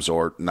Mahomes,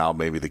 or now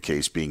maybe the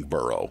case being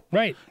Burrow.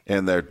 Right.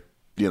 And they're,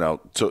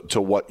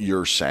 to what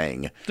you're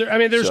saying. There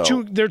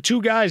are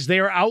two guys. They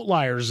are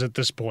outliers at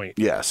this point.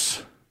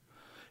 Yes.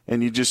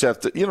 And you just have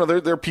to,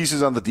 there are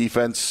pieces on the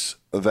defense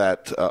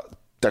that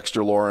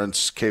Dexter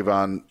Lawrence,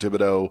 Kayvon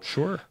Thibodeau,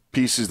 sure,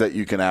 pieces that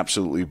you can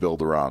absolutely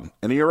build around.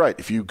 And you're right.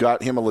 If you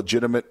got him a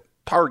legitimate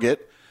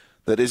target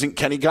that isn't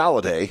Kenny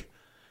Golladay,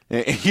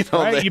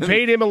 right, you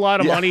paid him a lot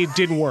of money. It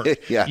didn't work.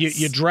 Yes.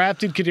 You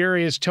drafted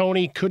Kadarius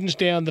Toney, couldn't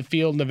stay on the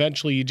field, and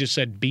eventually you just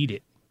said beat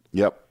it.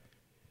 Yep.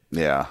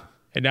 Yeah.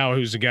 And now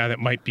who's the guy that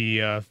might be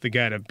the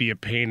guy to be a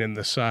pain in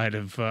the side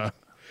of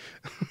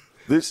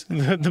this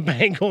the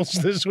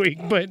Bengals this week?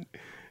 But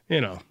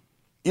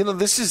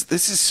this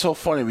is so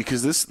funny,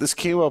 because this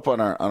came up on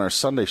our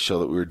Sunday show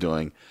that we were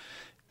doing,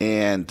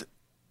 and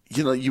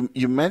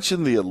you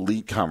mentioned the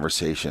elite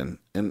conversation,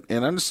 and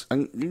I'm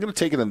going to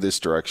take it in this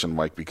direction,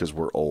 Mike, because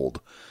we're old.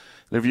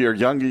 And if you're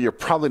younger, you're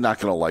probably not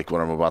going to like what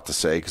I'm about to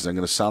say, because I'm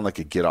going to sound like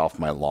a get off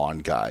my lawn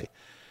guy.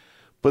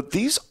 But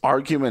these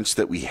arguments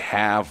that we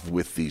have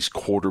with these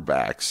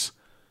quarterbacks,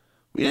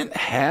 we didn't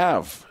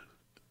have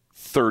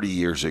 30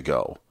 years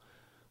ago.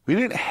 We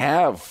didn't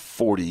have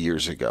 40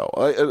 years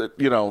ago,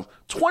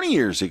 20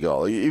 years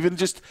ago. Even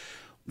just,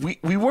 we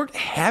weren't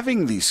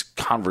having these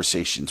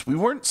conversations. We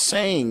weren't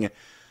saying,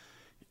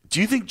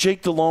 do you think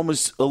Jake Delhomme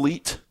is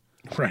elite?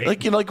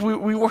 Right.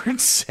 We weren't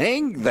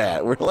saying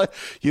that. We're like,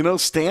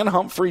 Stan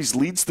Humphries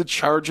leads the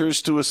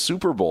Chargers to a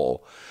Super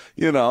Bowl,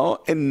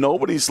 and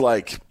nobody's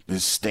like,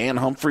 is Stan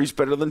Humphries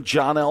better than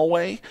John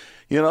Elway?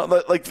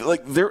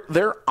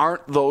 There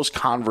aren't those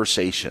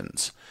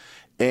conversations.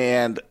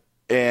 And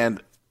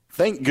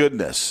thank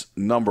goodness,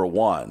 number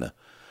one,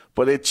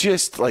 but it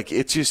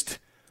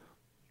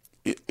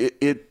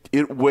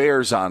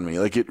wears on me.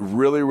 It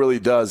really, really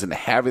does. And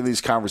having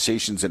these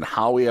conversations and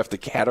how we have to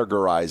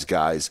categorize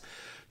guys,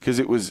 because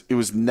it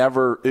was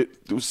never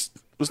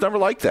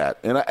like that.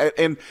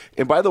 And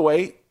by the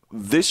way,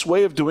 this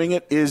way of doing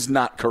it is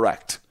not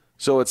correct.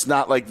 So it's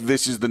not like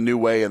this is the new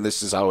way and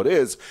this is how it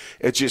is.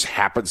 It just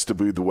happens to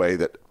be the way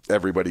that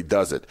everybody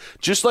does it.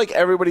 Just like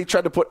everybody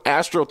tried to put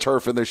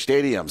AstroTurf in their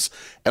stadiums.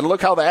 And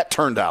look how that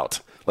turned out.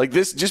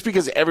 Just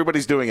because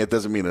everybody's doing it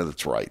doesn't mean that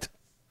it's right.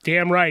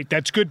 Damn right.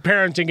 That's good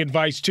parenting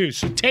advice, too.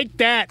 So take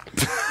that,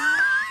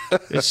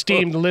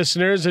 esteemed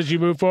listeners, as you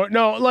move forward.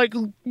 No,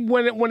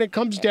 when it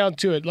comes down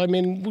to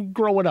it,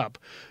 growing up,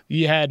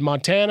 you had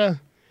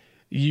Montana,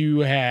 you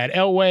had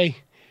Elway,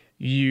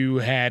 you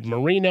had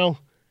Marino,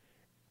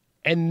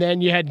 and then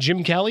you had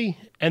Jim Kelly,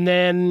 and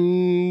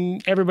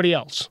then everybody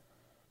else.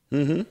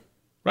 Mm-hmm.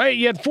 Right?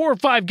 You had 4 or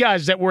 5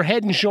 guys that were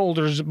head and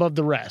shoulders above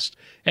the rest.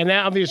 And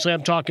now, obviously,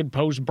 I'm talking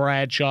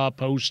post-Bradshaw,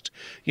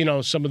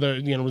 some of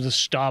the, the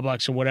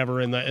Starbucks and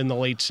whatever in the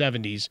late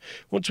 70s.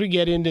 Once we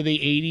get into the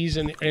 80s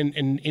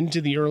and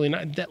into the early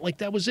 90s,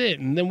 that was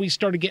it. And then we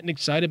started getting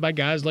excited by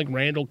guys like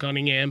Randall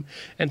Cunningham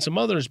and some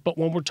others. But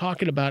when we're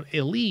talking about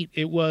elite,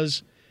 it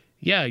was...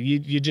 Yeah,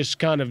 you just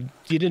you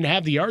didn't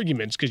have the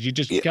arguments, because you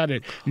just kind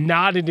of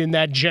nodded in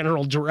that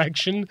general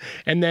direction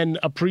and then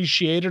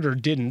appreciated or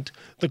didn't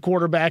the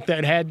quarterback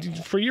that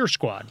had for your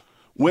squad.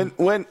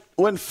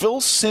 When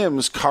Phil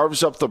Simms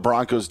carves up the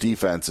Broncos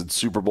defense in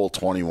Super Bowl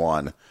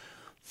 21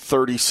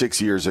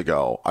 36 years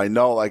ago, I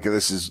know like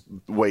this is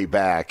way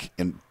back,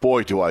 and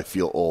boy, do I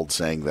feel old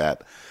saying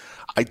that.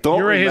 I don't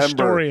You're remember. a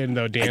historian,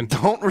 though, Dan.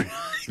 Far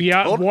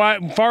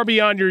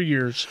beyond your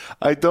years.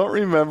 I don't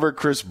remember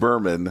Chris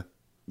Berman,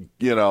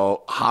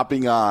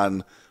 hopping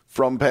on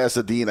from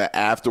Pasadena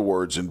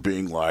afterwards and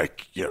being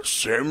like,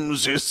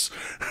 Simms is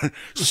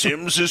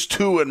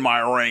 2 in my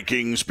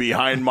rankings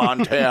behind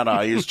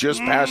Montana. He's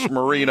just past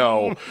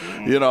Marino.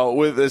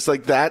 With this,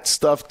 like, that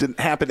stuff didn't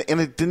happen,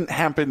 and it didn't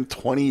happen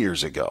 20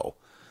 years ago.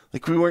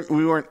 Like, we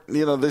weren't,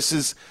 this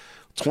is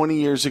 20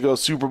 years ago,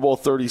 Super Bowl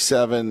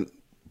 37,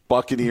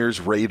 Buccaneers,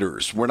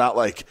 Raiders. We're not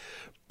like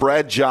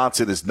Brad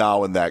Johnson is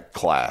now in that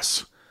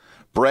class.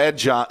 Brad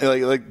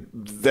Johnson, like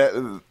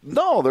that.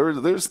 No,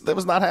 that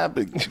was not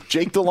happening.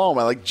 Jake Delhomme,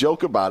 I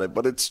joke about it,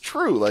 but it's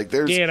true. Like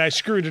Dan, I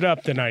screwed it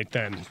up tonight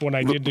then when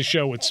I did the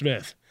show with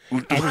Smith.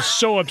 I was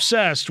so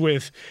obsessed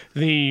with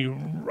the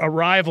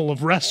arrival of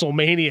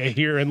WrestleMania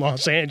here in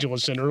Los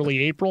Angeles in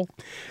early April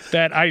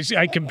that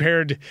I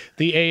compared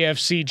the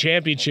AFC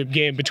Championship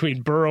game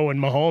between Burrow and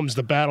Mahomes,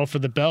 the battle for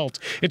the belt.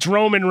 It's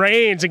Roman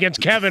Reigns against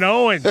Kevin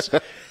Owens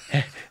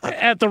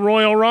at the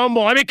Royal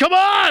Rumble. I mean, come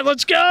on,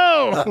 let's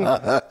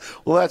go.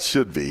 Well, that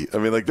should be. I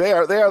mean, they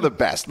are the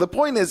best. The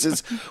point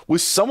is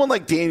with someone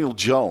like Daniel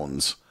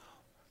Jones,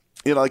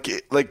 like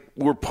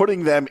we're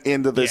putting them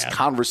into this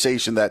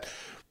conversation that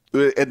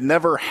it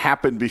never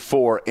happened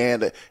before,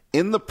 and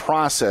in the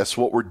process,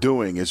 what we're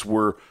doing is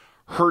we're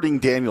hurting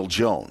Daniel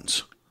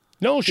Jones.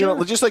 No,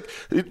 sure. Just like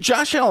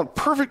Josh Allen,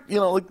 perfect.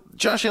 Like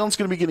Josh Allen's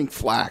going to be getting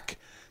flack.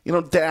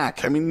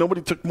 Dak. I mean,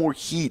 nobody took more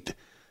heat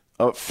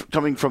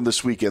coming from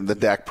this weekend than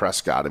Dak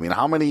Prescott. I mean,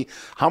 how many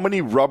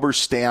rubber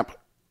stamp,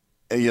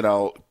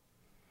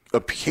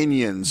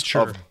 opinions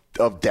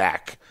of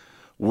Dak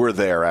were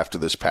there after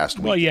this past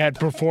week? Well, you had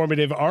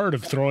performative art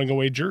of throwing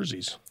away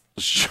jerseys.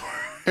 Sure.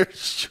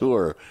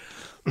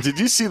 Did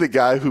you see the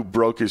guy who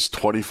broke his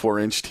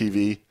 24-inch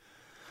TV?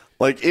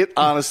 Like, it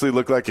honestly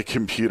looked like a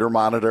computer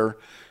monitor.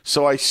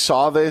 So I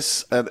saw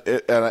this, and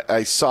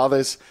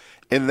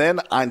then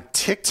on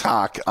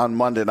TikTok on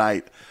Monday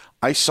night,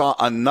 I saw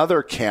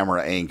another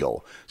camera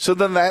angle. So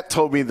then that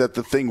told me that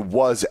the thing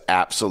was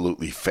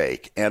absolutely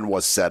fake and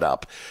was set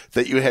up.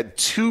 That you had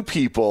two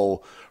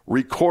people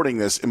recording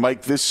this, and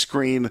Mike, this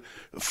screen,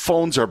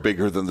 phones are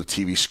bigger than the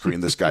TV screen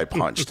this guy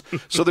punched.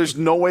 So there's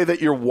no way that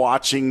you're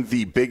watching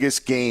the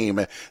biggest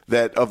game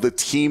of the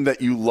team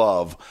that you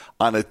love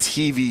on a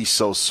TV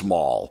so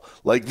small.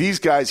 Like, these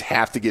guys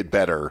have to get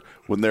better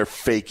when they're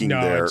faking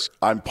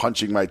I'm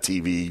punching my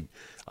TV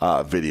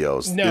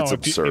videos. No, it's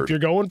absurd. If you're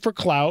going for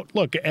clout,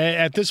 look,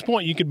 at this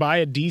point you could buy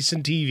a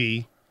decent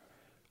TV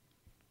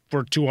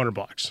for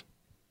 $200.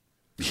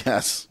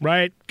 Yes.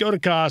 Right? Go to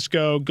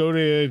Costco, go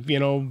to,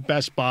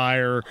 Best Buy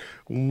or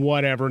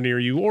whatever near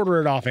you. Order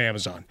it off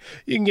Amazon.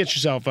 You can get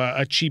yourself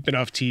a cheap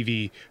enough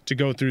TV to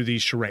go through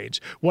these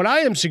charades. What I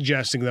am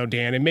suggesting, though,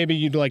 Dan, and maybe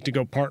you'd like to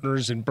go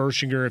partners in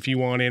Bershinger if you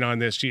want in on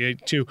this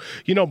too,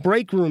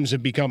 break rooms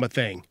have become a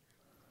thing.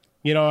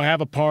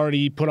 Have a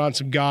party, put on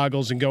some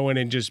goggles, and go in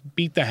and just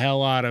beat the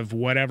hell out of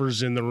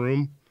whatever's in the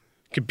room.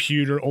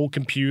 Old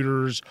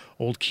computers,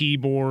 old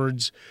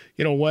keyboards,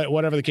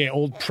 whatever the case,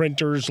 old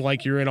printers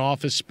like you're in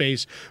office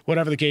space,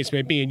 whatever the case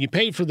may be. And you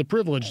pay for the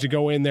privilege to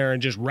go in there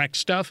and just wreck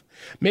stuff.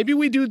 Maybe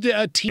we do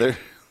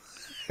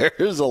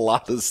There's a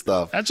lot of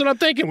stuff. That's what I'm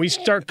thinking. We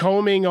start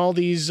combing all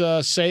these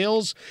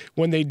sales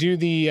when they do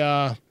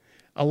the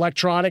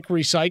electronic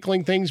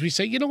recycling things. We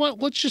say, you know what?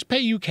 Let's just pay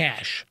you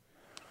cash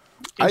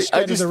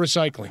instead of the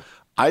recycling.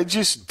 I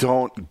just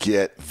don't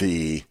get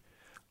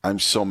I'm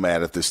so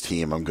mad at this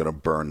team, I'm going to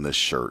burn this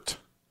shirt.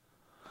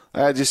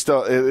 I just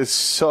don't. It's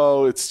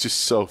just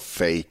so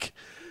fake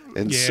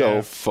and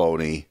so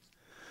phony.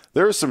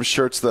 There are some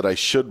shirts that I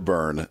should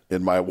burn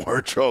in my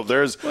wardrobe.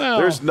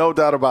 There's no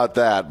doubt about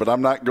that, but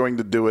I'm not going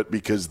to do it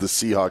because the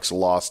Seahawks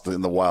lost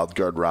in the wild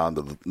card round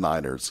of the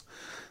Niners.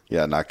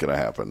 Yeah, not going to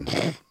happen.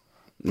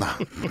 Not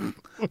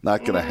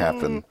going to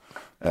happen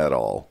at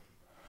all.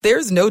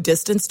 There's no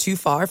distance too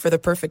far for the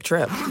perfect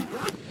trip.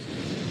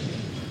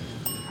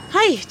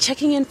 Hi,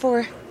 checking in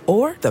for...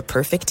 Or the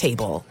perfect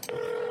table.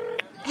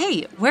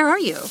 Hey, where are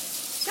you?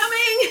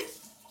 Coming!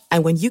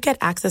 And when you get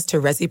access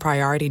to Resi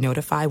Priority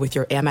Notify with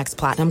your Amex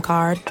Platinum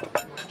card...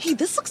 Hey,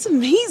 this looks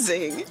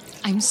amazing.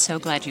 I'm so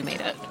glad you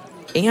made it.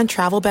 And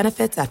travel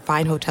benefits at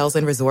fine hotels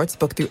and resorts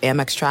booked through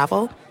Amex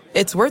Travel,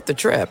 it's worth the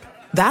trip.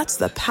 That's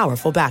the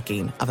powerful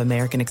backing of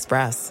American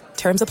Express.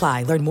 Terms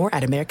apply. Learn more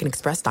at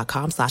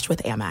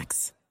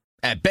americanexpress.com/withAmex.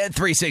 At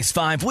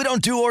Bet365, we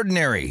don't do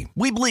ordinary.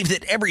 We believe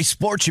that every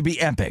sport should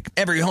be epic.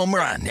 Every home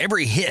run,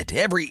 every hit,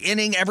 every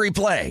inning, every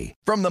play.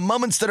 From the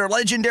moments that are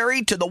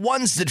legendary to the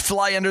ones that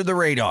fly under the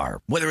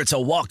radar. Whether it's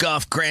a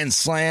walk-off grand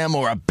slam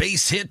or a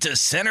base hit to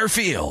center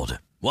field.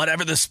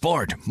 Whatever the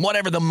sport,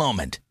 whatever the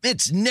moment.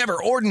 It's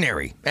never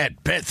ordinary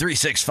at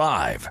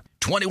Bet365.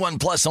 21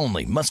 plus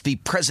only. Must be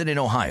present in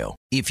Ohio.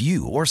 If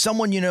you or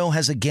someone you know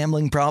has a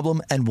gambling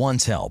problem and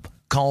wants help,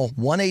 call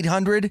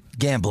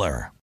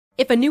 1-800-GAMBLER.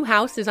 If a new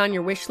house is on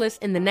your wish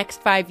list in the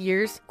next 5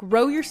 years,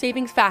 grow your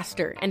savings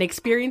faster and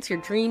experience your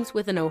dreams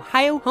with an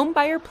Ohio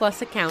Homebuyer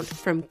Plus account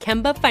from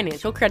Kemba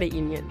Financial Credit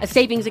Union. A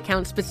savings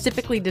account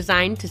specifically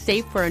designed to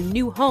save for a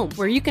new home,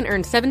 where you can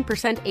earn 7%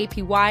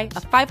 APY,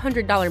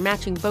 a $500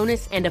 matching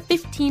bonus, and a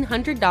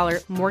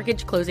 $1,500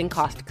 mortgage closing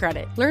cost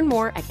credit. Learn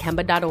more at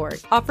Kemba.org.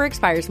 Offer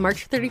expires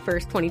March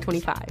 31st,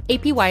 2025.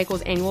 APY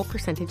equals annual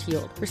percentage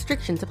yield.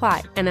 Restrictions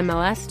apply.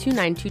 NMLS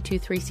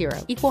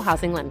 292230. Equal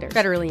housing lender.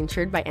 Federally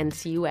insured by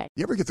NCUA.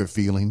 You ever get the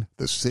feeling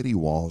the city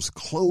walls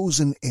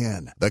closing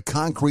in, the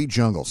concrete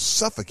jungle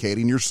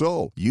suffocating your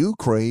soul? You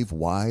crave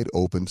wide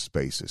open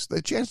spaces,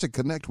 the chance to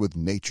connect with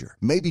nature,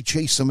 maybe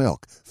chase some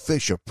elk,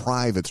 fish a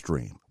private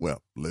stream.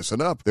 Well,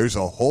 listen up. There's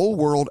a whole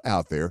world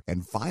out there,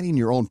 and finding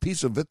your own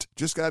piece of it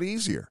just got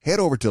easier. Head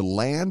over to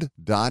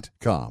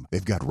land.com.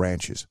 They've got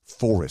ranches,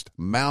 forest,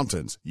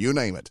 mountains, you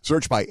name it.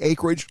 Search by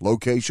acreage,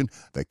 location,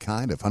 the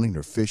kind of hunting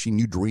or fishing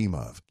you dream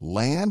of.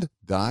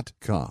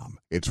 Land.com.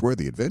 It's where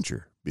the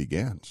adventure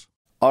begins.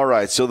 All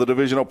right, so the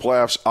divisional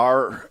playoffs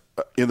are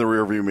in the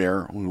rearview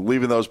mirror. We're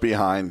leaving those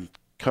behind.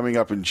 Coming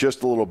up in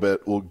just a little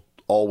bit, we'll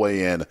all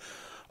weigh in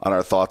on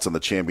our thoughts on the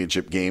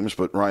championship games.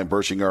 But Ryan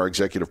Bershinger, our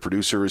executive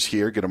producer, is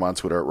here. Get him on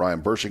Twitter at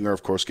Ryan Bershinger.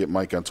 Of course, get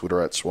Mike on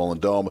Twitter at Swollen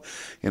Dome.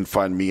 And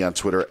find me on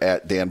Twitter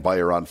at Dan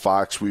Beyer on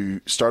Fox. We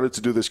started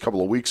to do this a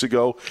couple of weeks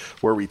ago,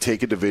 where we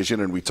take a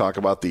division and we talk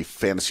about the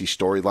fantasy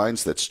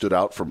storylines that stood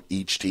out from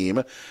each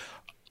team.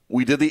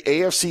 We did the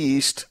AFC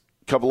East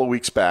couple of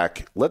weeks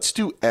back. Let's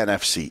do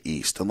NFC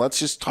East, and let's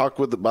just talk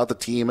about the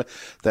team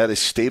that has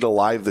stayed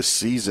alive this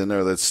season,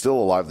 or that's still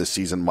alive this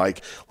season.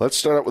 Mike, let's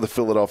start out with the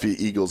Philadelphia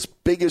Eagles.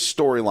 Biggest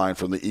storyline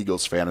from the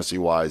Eagles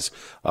fantasy-wise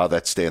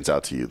that stands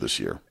out to you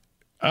this year?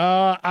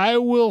 I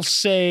will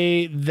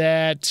say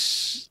that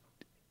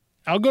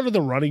I'll go to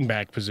the running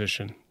back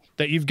position.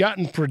 That you've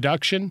gotten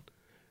production,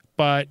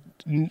 but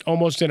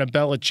almost in a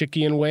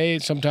Belichickian way,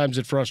 sometimes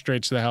it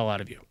frustrates the hell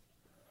out of you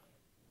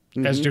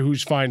as to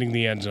who's finding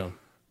the end zone.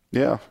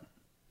 Yeah.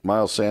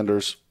 Miles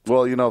Sanders.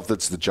 Well, you know, if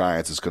it's the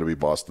Giants, it's going to be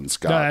Boston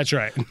Scott. No, that's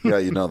right. Yeah,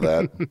 you know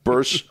that.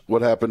 Bursch,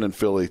 what happened in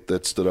Philly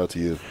that stood out to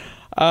you?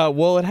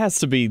 Well, it has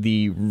to be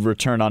the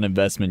return on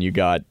investment you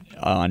got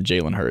on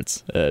Jalen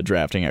Hurts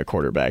drafting at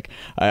quarterback.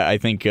 I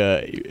think,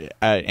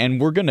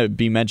 and we're going to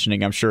be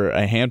mentioning, I'm sure,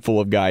 a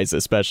handful of guys,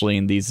 especially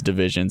in these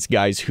divisions,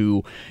 guys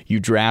who you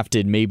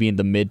drafted maybe in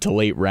the mid to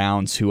late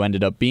rounds who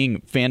ended up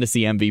being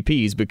fantasy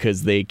MVPs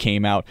because they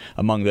came out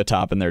among the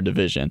top in their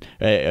division,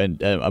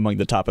 among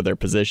the top of their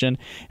position.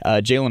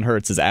 Jalen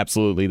Hurts is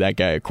absolutely that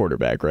guy at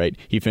quarterback, right?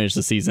 He finished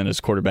the season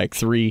as quarterback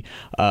 3.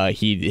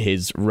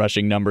 His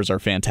rushing numbers are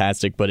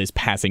fantastic, but his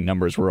passing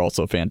numbers were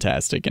also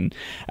fantastic, and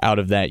out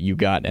of that you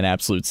got an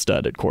absolute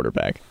stud at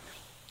quarterback.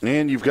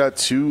 And you've got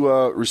 2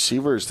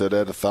 receivers that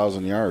had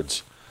 1,000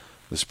 yards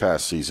this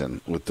past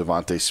season with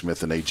Devontae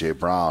Smith and A.J.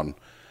 Brown.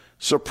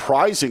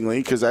 Surprisingly,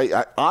 because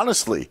I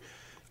honestly,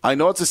 I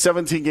know it's a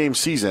 17-game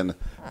season,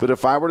 but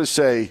if I were to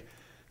say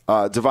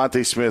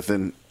Devontae Smith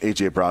and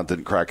A.J. Brown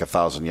didn't crack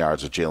 1,000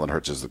 yards with Jalen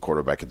Hurts as the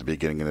quarterback at the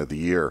beginning of the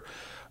year,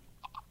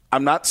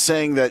 I'm not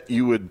saying that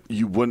you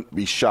wouldn't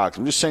be shocked.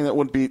 I'm just saying that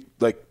wouldn't be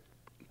like,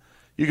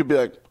 you could be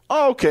like,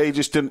 oh, okay, he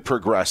just didn't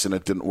progress and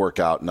it didn't work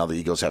out. Now the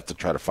Eagles have to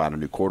try to find a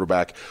new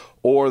quarterback,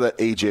 or that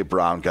A.J.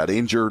 Brown got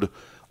injured,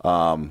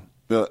 all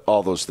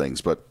those things.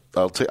 But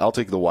I'll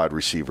take the wide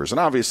receivers. And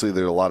obviously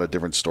there are a lot of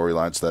different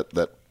storylines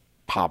that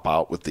pop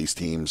out with these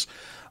teams.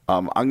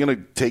 I'm going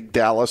to take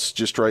Dallas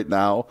just right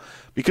now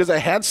because I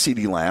had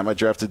CeeDee Lamb. I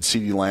drafted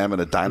CeeDee Lamb in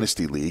a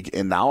dynasty league,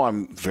 and now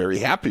I'm very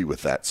happy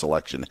with that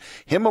selection.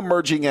 Him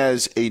emerging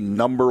as a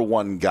number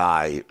 1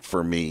 guy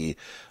for me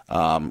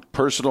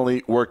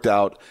personally worked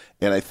out,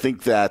 and I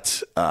think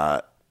that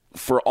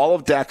for all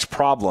of Dak's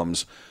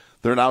problems,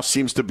 there now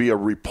seems to be a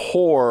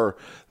rapport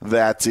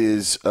that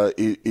is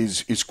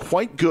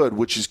quite good,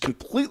 which is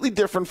completely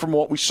different from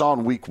what we saw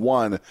in Week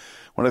 1,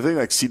 when I think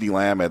like CeeDee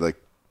Lamb had like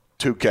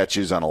 2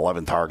 catches on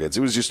 11 targets.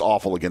 It was just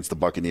awful against the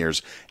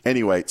Buccaneers.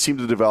 Anyway, it seemed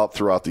to develop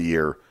throughout the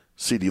year.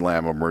 CeeDee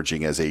Lamb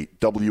emerging as a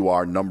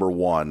WR number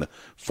 1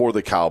 for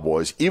the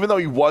Cowboys. Even though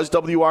he was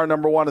WR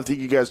number 1, I think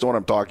you guys know what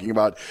I'm talking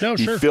about. No,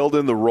 he filled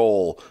in the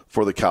role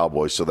for the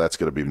Cowboys, so that's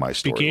going to be my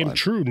storyline. Became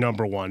true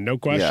number 1, no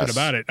question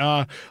about it.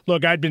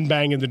 Look, I'd been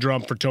banging the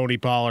drum for Tony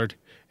Pollard,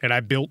 and I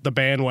built the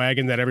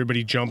bandwagon that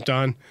everybody jumped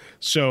on.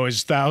 So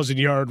his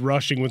 1,000-yard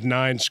rushing with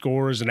 9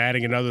 scores and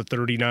adding another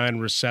 39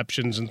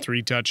 receptions and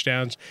 3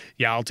 touchdowns,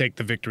 yeah, I'll take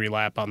the victory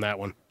lap on that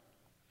one.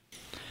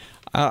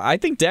 I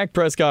think Dak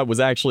Prescott was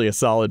actually a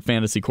solid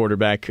fantasy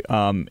quarterback.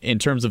 In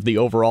terms of the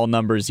overall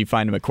numbers, you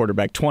find him at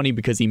quarterback 20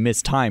 because he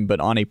missed time, but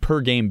on a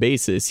per-game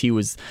basis, he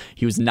was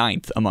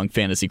 9th among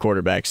fantasy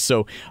quarterbacks.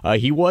 So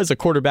he was a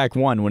quarterback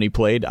 1 when he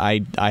played.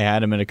 I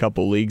had him in a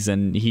couple leagues,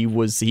 and he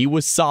was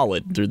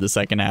solid through the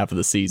second half of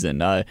the season.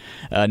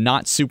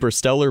 Not super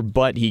stellar,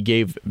 but he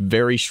gave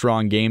very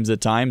strong games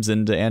at times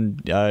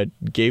and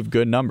gave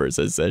good numbers,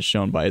 as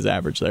shown by his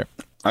average there.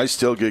 I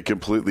still get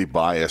completely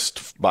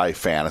biased by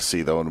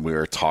fantasy, though, when we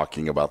were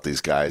talking about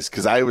these guys,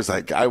 because I was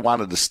like, I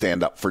wanted to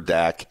stand up for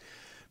Dak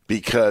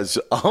because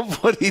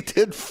of what he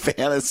did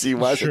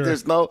fantasy-wise. Sure.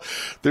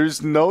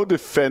 There's no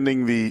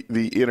defending the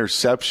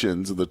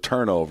interceptions, the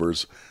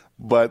turnovers,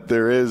 but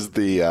there is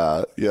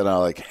the,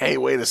 hey,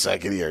 wait a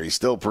second here. He's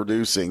still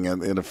producing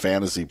in a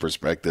fantasy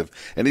perspective,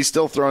 and he's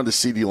still throwing to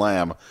CeeDee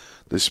Lamb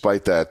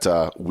despite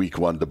that week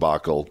 1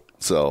 debacle.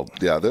 So,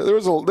 yeah,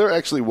 there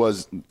actually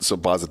was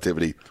some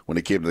positivity when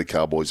it came to the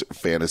Cowboys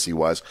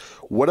fantasy-wise.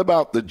 What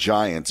about the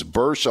Giants?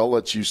 Bursch, I'll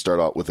let you start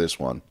out with this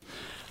one.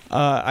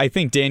 I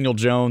think Daniel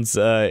Jones,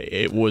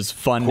 it was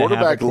fun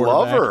quarterback to have a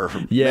quarterback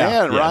lover.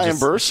 Yeah, Ryan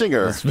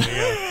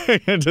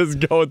Bersinger.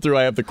 Just going through,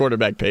 I have the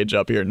quarterback page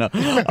up here. No,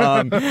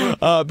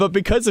 but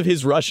because of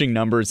his rushing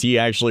numbers, he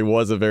actually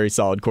was a very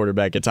solid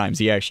quarterback at times.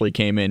 He actually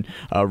came in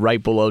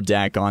right below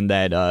Dak on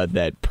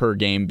that per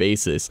game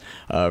basis.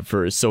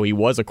 So he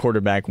was a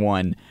quarterback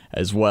 1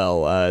 as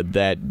well.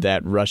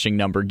 That rushing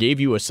number gave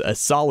you a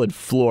solid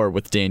floor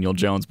with Daniel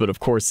Jones, but of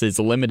course his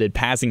limited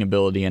passing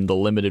ability and the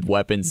limited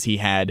weapons he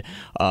had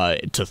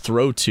to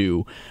throw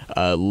to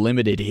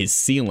limited his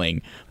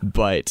ceiling.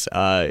 But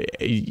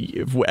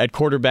at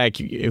quarterback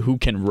who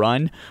can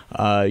run,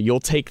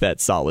 you'll take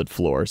that solid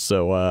floor.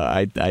 So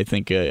I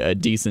think a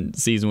decent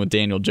season with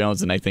Daniel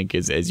Jones, and I think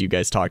as you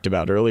guys talked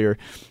about earlier,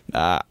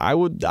 I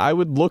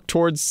would look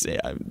towards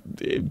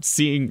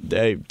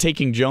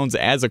taking Jones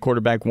as a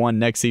quarterback 1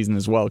 next season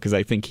as well, because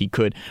I think he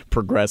could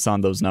progress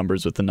on those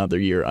numbers with another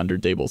year under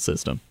Dable's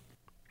system.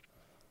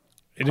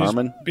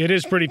 It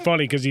is pretty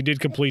funny because he did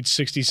complete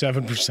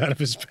 67% of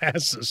his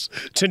passes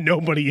to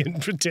nobody in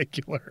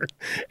particular.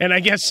 And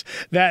I guess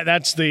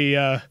that's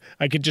the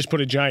I could just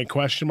put a giant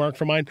question mark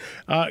for mine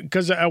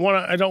because I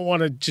don't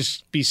want to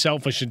just be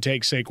selfish and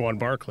take Saquon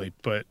Barkley,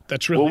 but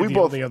that's really the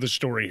only other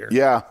story here.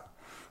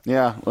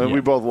 Yeah, we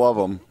both love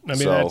him. I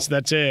mean,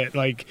 that's it.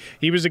 Like,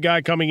 he was a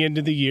guy coming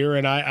into the year,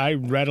 and I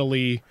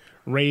readily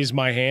raised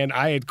my hand.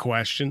 I had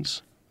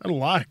questions. I had a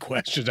lot of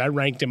questions. I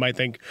ranked him, I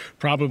think,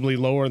 probably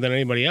lower than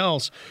anybody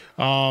else,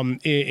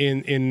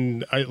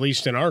 in at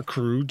least in our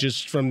crew,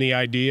 just from the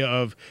idea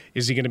of,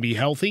 is he going to be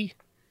healthy?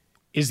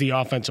 Is the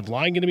offensive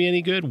line going to be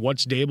any good?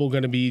 What's Dable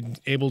going to be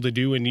able to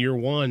do in year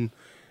 1?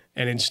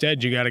 And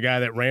instead, you got a guy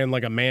that ran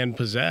like a man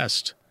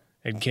possessed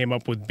and came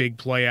up with big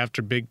play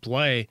after big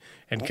play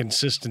and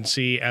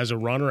consistency as a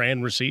runner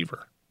and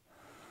receiver.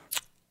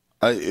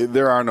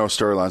 There are no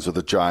storylines with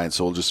the Giants,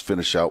 so we'll just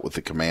finish out with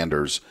the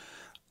Commanders.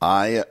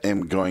 I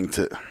am going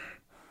to.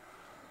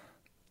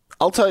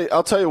 I'll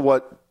tell you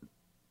what.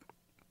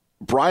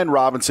 Brian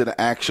Robinson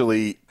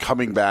actually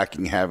coming back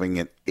and having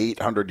an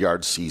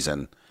 800-yard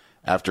season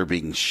after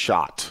being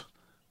shot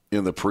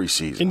in the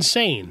preseason.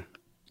 Insane.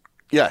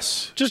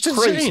 Yes, just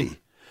crazy. Insane.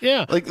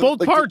 Yeah,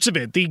 both parts of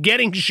it. The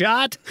getting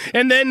shot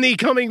and then the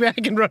coming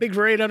back and running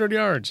for 800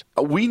 yards.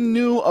 We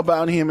knew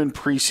about him in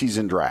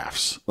preseason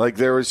drafts. Like,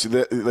 there was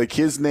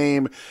his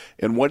name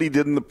and what he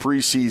did in the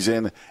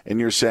preseason, and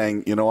you're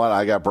saying, you know what,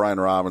 I got Brian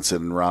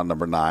Robinson in round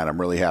number 9.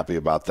 I'm really happy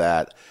about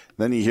that.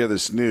 Then you hear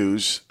this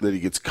news that he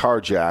gets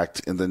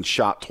carjacked and then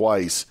shot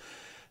twice.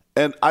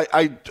 And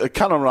I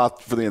kind of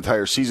off for the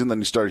entire season. Then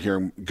you started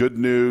hearing good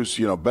news,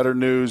 better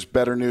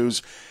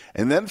news.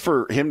 And then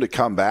for him to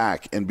come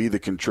back and be the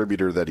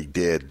contributor that he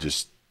did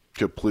just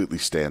completely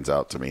stands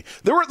out to me.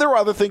 There were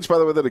other things, by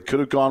the way, that it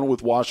could have gone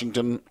with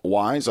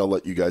Washington-wise. I'll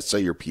let you guys say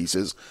your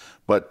pieces.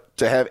 But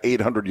to have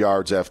 800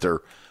 yards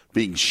after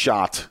being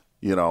shot,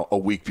 a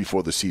week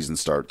before the season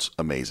starts,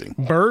 amazing.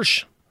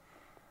 Bursch,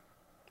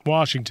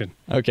 Washington.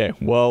 Okay,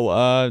 well,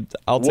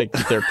 I'll take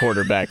their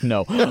quarterback.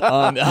 No.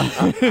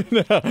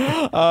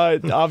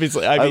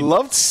 Obviously, I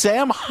loved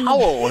Sam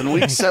Howell in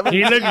Week 7.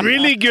 He looked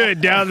really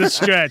good down the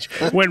stretch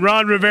when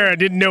Ron Rivera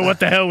didn't know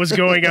what the hell was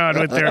going on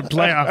with their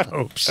playoff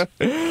hopes.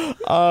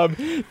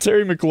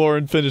 Terry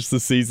McLaurin finished the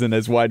season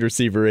as wide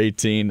receiver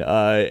 18,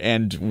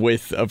 and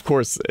with, of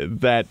course,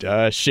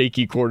 that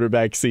shaky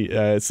quarterback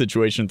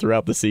situation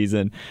throughout the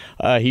season,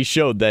 he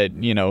showed that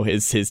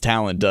his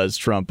talent does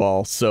trump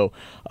all. So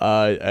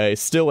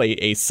still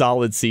a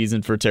solid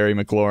season for Terry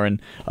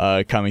McLaurin,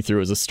 coming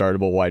through as a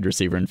startable wide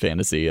receiver in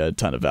fantasy. A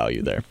ton of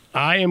value there.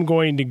 I am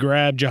going to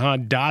grab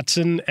Jahan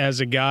Dotson as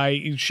a guy.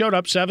 He showed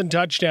up 7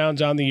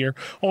 touchdowns on the year,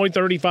 only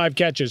 35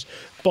 catches,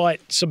 but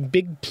some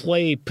big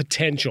play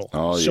potential.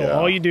 So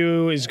all you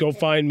do is go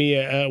find me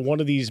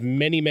one of these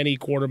many, many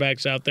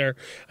quarterbacks out there.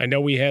 I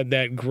know we had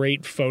that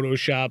great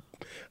Photoshop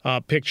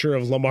picture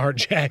of Lamar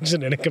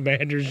Jackson in a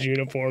Commander's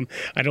uniform.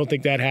 I don't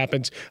think that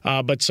happens,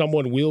 but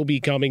someone will be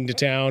coming to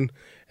town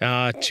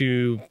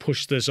to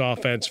push this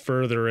offense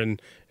further,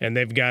 and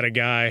they've got a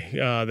guy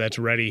that's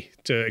ready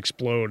to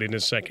explode in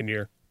his second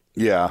year.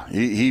 Yeah,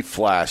 he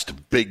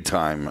flashed big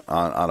time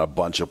on a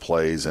bunch of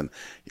plays, and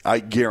I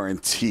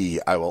guarantee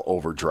I will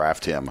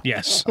overdraft him.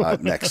 Yes,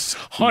 next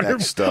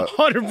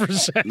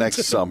 100%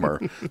 next summer.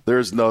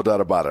 There's no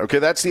doubt about it. Okay,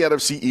 that's the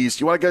NFC East.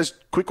 You want to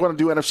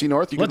do NFC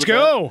North? Let's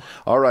go.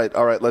 All right,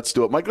 let's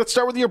do it, Mike. Let's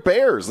start with your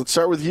Bears. Let's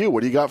start with you.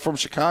 What do you got from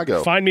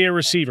Chicago? Find me a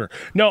receiver.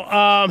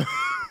 No,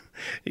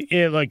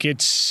 it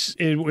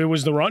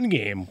was the run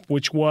game,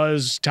 which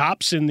was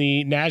tops in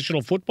the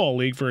National Football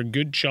League for a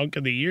good chunk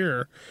of the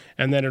year,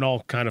 and then it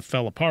all kind of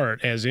fell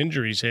apart as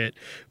injuries hit.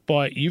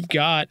 But you've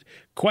got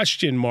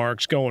question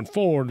marks going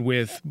forward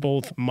with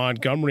both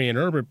Montgomery and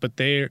Herbert, but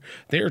they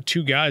are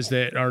two guys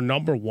that are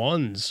number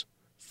ones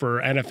for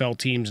NFL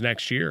teams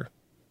next year.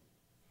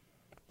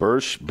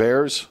 Bursch,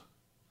 Bears?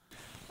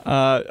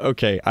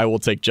 Okay, I will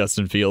take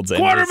Justin Fields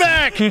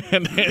quarterback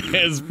and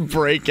his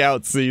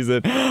breakout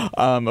season.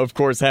 Of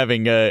course,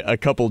 having a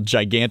couple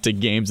gigantic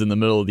games in the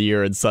middle of the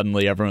year, and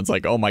suddenly everyone's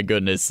like, "Oh my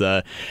goodness!"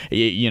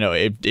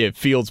 If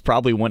Fields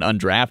probably went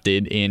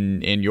undrafted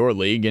in your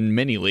league, in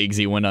many leagues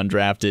he went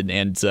undrafted,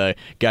 and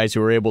guys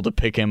who were able to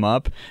pick him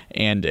up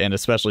and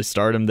especially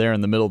start him there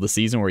in the middle of the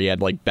season where he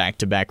had like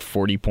back-to-back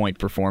 40-point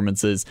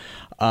performances.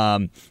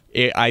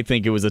 I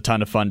think it was a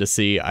ton of fun to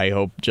see. I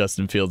hope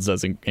Justin Fields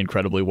does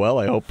incredibly well.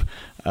 I hope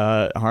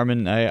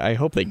Harmon. I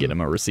hope they get him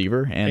a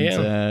receiver.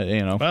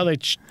 And well, they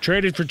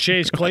traded for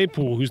Chase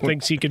Claypool, who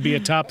thinks he could be a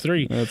top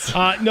 3.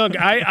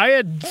 I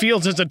had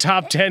Fields as a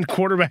top 10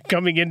 quarterback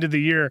coming into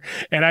the year,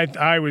 and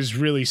I was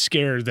really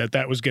scared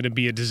that was going to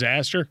be a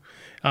disaster.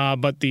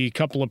 But the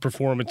couple of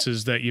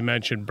performances that you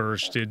mentioned,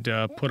 Bursch, did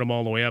put him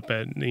all the way up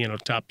at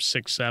top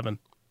 6, 7.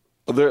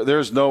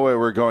 There's no way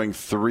we're going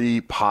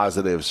 3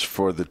 positives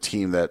for the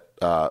team that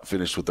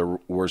finished with the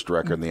worst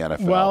record in the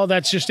NFL. Well,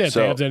 that's just it.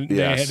 So,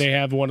 they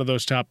have one of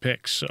those top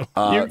picks. So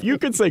you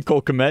could say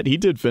Cole Kmet. He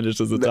did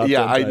finish as a top 10.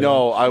 Yeah, I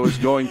know. I was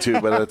going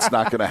to, but it's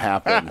not going to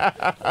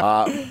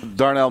happen.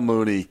 Darnell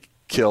Mooney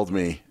killed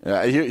me.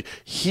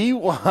 He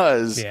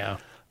was. Yeah.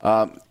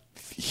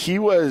 He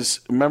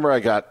was. Remember, I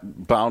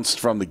got bounced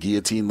from the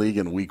Guillotine League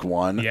in Week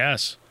 1.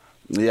 Yes.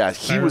 Yeah,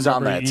 he was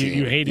on that team.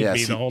 You hated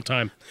me the whole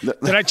time.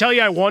 Did I tell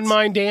you I won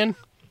mine, Dan?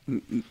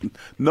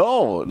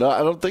 No, I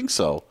don't think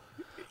so.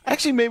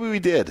 Actually, maybe we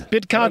did.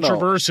 Bit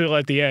controversial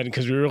at the end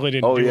because we really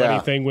didn't do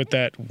anything with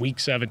that Week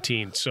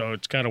 17, so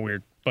it's kind of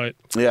weird. But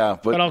I'll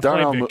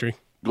claim victory.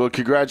 Well,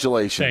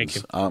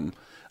 congratulations. Thank you.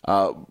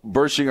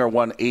 Bershinger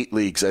won 8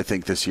 leagues, I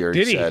think, this year.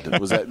 Did he? Said.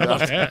 Was that? No.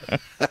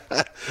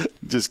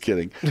 Just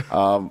kidding.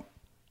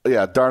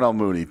 Yeah, Darnell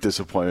Mooney,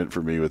 disappointment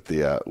for me with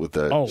the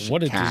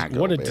what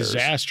a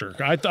disaster!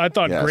 I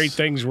thought great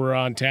things were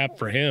on tap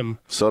for him.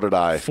 So did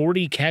I.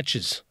 40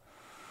 catches,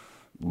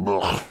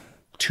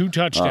 2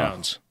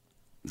 touchdowns.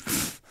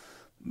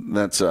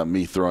 That's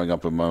me throwing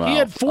up in my mouth. He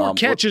had 4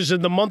 catches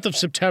in the month of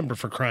September,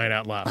 for crying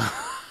out loud.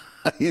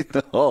 I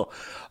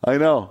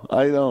know.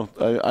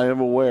 I am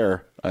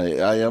aware.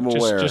 I am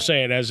aware. Just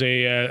saying, as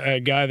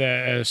a guy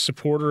a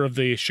supporter of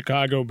the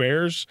Chicago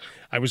Bears,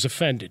 I was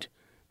offended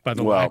by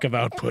the lack of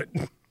output.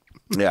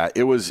 Yeah,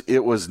 it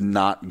was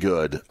not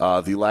good.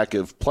 The lack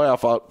of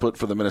playoff output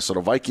for the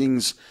Minnesota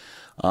Vikings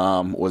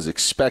was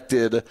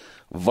expected.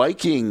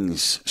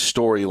 Vikings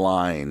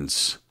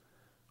storylines.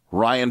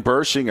 Ryan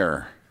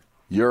Bershinger,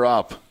 you're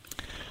up.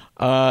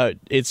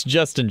 It's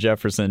Justin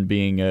Jefferson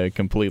being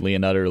completely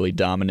and utterly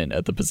dominant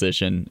at the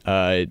position,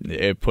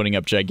 putting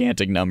up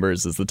gigantic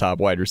numbers as the top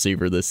wide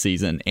receiver this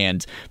season,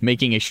 and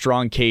making a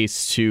strong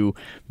case to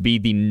be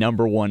the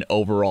number 1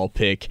 overall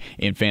pick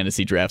in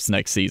fantasy drafts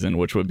next season,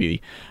 which would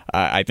be,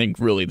 I think,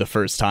 really the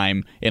first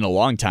time in a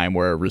long time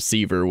where a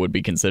receiver would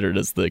be considered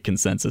as the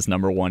consensus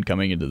number 1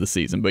 coming into the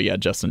season. But yeah,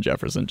 Justin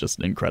Jefferson,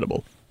 just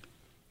incredible.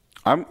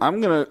 I'm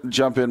going to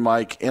jump in,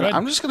 Mike, and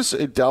I'm just going to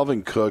say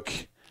Dalvin Cook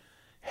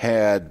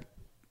had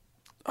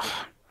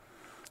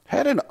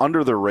an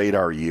under the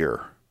radar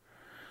year.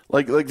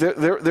 Like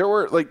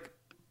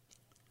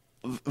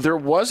there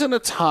wasn't a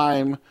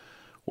time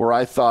where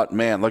I thought,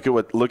 man, look at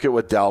what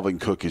Dalvin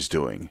Cook is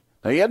doing.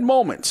 Now, he had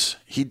moments.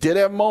 He did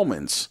have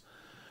moments,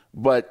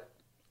 but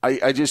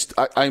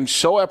I'm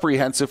so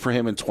apprehensive for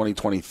him in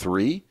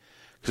 2023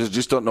 because I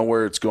just don't know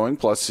where it's going.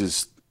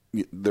 Plus,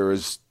 there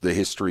is the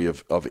history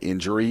of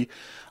injury.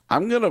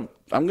 I'm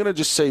gonna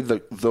just say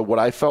the what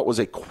I felt was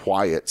a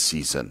quiet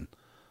season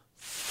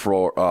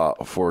for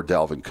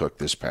Dalvin Cook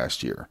this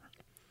past year.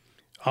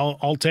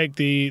 I'll take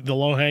the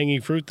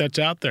low-hanging fruit that's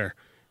out there.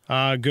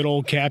 Good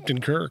old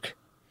Captain Kirk.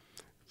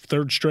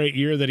 3rd straight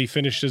year that he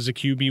finished as a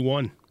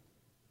QB1.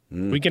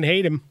 We can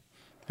hate him.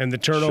 And the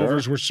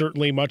turnovers were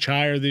certainly much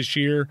higher this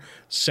year.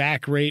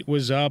 Sack rate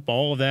was up,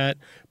 all of that.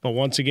 But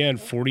once again,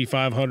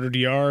 4,500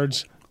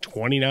 yards,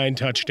 29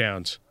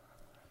 touchdowns.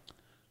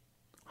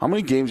 How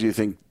many games do you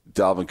think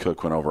Dalvin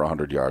Cook went over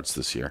 100 yards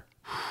this year?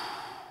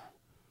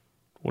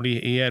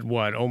 He had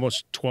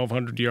almost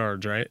 1,200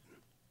 yards, right?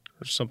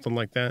 Or something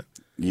like that?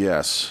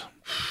 Yes.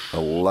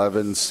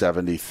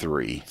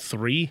 1173.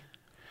 3?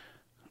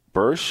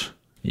 Bursch?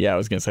 Yeah, I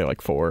was going to say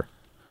like 4.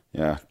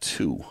 Yeah,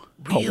 2.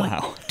 Really? Oh,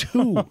 wow.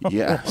 2?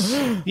 Yes.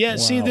 Yeah, wow.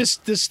 See,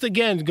 this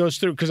again goes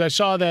through, because I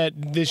saw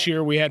that this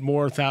year we had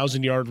more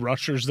 1,000-yard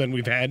rushers than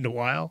we've had in a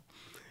while.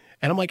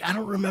 And I'm like, I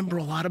don't remember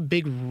a lot of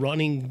big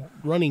running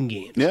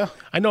games. Yeah.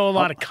 I know a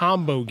lot of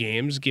combo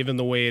games, given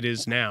the way it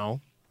is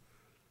now.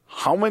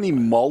 How many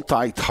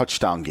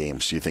multi-touchdown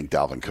games do you think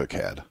Dalvin Cook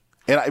had?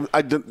 And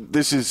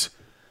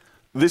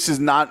this is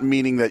not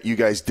meaning that you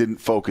guys didn't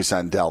focus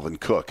on Dalvin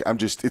Cook.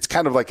 It's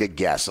kind of like a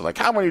guess. Like,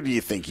 how many do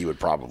you think he would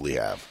probably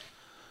have?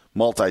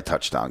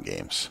 Multi-touchdown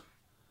games.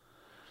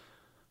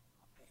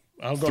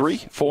 I'll go 3,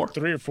 4?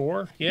 3 or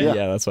 4? Yeah,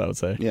 that's what I would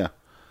say. Yeah.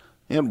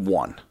 And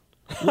 1.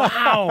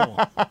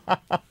 Wow.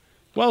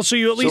 Well, so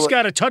you at least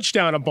got a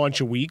touchdown a bunch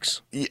of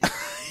weeks.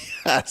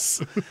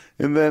 Yes.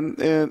 And then,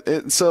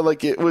 and so,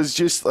 like, it was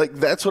just, like,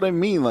 that's what I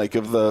mean, like,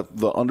 of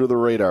the under the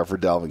radar for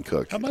Dalvin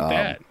Cook. How about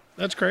that?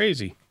 That's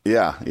crazy.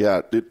 Yeah.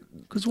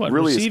 Because what,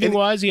 really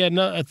receiving-wise, he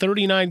had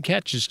 39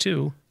 catches,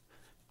 too.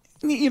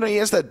 He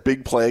has that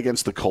big play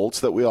against the Colts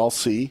that we all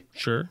see.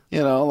 Sure.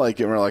 And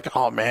we're like,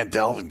 oh, man,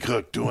 Dalvin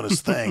Cook doing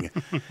his thing.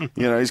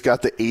 He's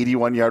got the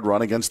 81-yard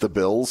run against the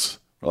Bills.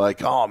 We're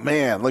like, oh,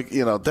 man, look,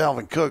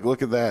 Dalvin Cook,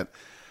 look at that.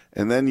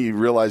 And then you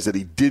realize that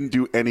he didn't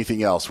do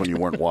anything else when you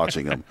weren't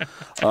watching him.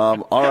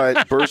 All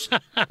right,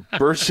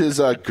 versus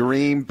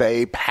Green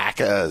Bay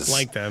Packers.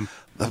 Like them.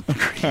 And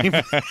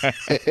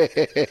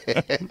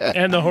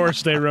the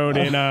horse they rode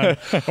in on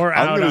or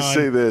out on. I'm going to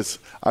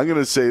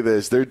say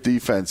this. Their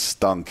defense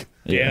stunk.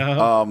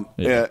 Yeah.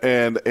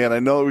 And I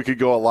know we could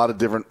go a lot of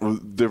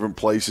different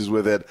places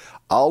with it.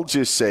 I'll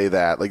just say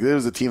that. Like, there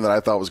was a team that I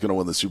thought was going to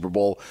win the Super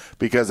Bowl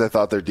because I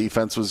thought their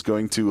defense was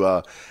going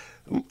to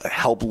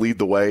help lead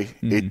the way.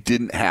 Mm-hmm. It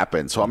didn't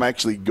happen. So I'm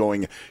actually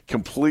going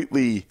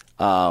completely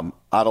out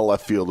of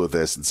left field with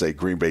this and say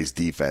Green Bay's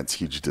defense,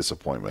 huge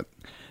disappointment.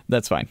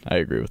 That's fine. I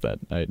agree with that.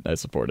 I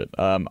support it.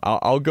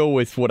 I'll go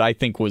with what I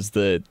think was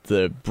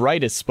the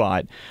brightest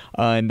spot,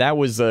 and that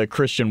was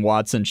Christian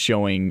Watson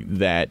showing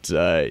that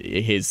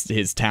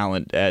his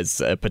talent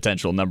as a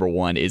potential number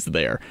one is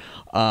there.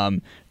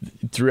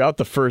 Throughout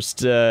the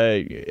first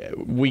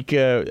week,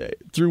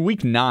 through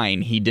week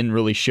 9, he didn't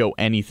really show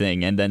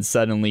anything, and then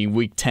suddenly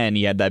week 10,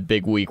 he had that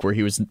big week where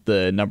he was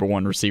the number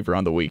one receiver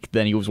on the week.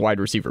 Then he was wide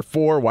receiver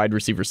 4, wide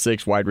receiver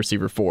 6, wide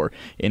receiver 4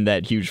 in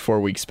that huge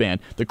 4-week span.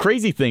 The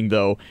crazy thing,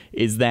 though,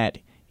 is that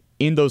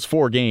in those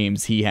 4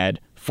 games, he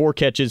had 4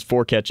 catches,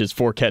 4 catches,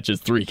 4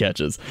 catches, 3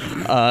 catches.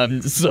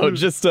 So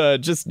just a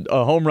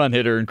home run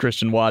hitter in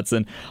Christian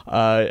Watson.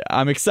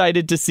 I'm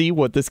excited to see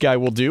what this guy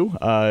will do.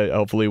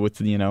 Hopefully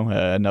with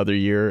another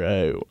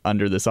year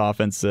under this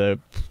offense.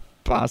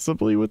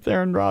 Possibly with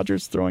Aaron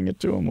Rodgers throwing it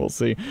to him, we'll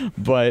see.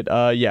 But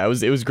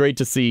it was great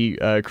to see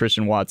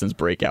Christian Watson's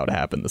breakout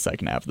happen the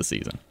second half of the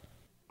season.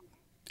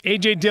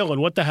 A.J. Dillon,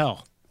 what the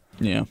hell?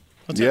 Yeah.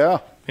 Yeah.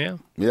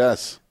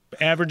 Yes.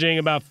 Averaging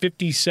about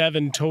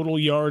 57 total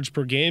yards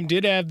per game.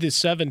 Did have the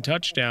 7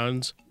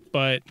 touchdowns,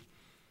 but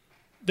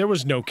there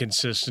was no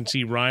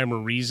consistency, rhyme, or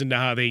reason to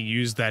how they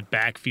used that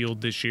backfield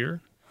this year.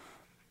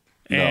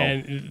 No.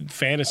 And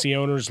fantasy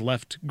owners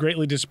left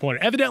greatly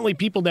disappointed. Evidently,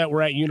 people that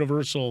were at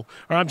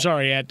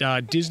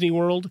at Disney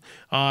World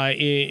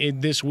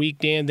in this week,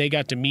 Dan, they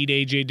got to meet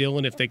A.J.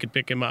 Dillon if they could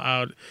pick him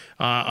out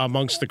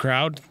amongst the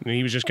crowd. And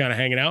he was just kind of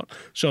hanging out.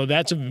 So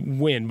that's a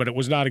win, but it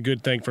was not a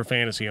good thing for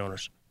fantasy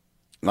owners.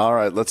 All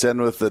right, let's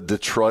end with the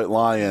Detroit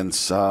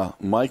Lions.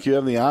 Mike, you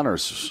have the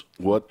honors.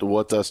 What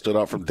stood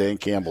out from Dan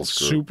Campbell's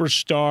group?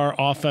 Superstar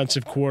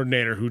offensive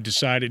coordinator who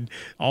decided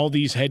all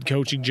these head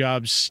coaching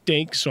jobs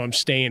stink, so I'm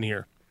staying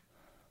here.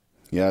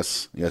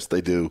 Yes,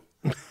 they do.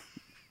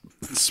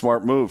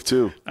 Smart move,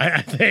 too.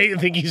 I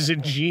think he's a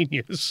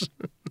genius.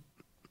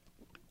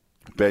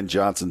 Ben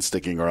Johnson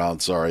sticking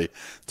around, sorry.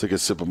 Took a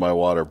sip of my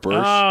water.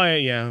 Bursch? Oh,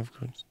 yeah, of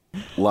course.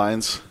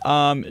 Lines?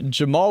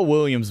 Jamal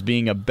Williams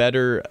being a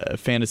better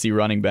fantasy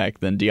running back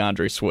than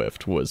DeAndre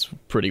Swift was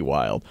pretty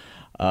wild.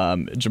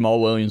 Jamal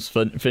Williams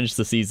finished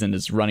the season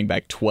as running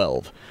back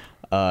 12.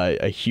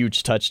 A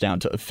huge touchdown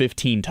to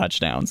 15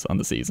 touchdowns on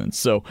the season.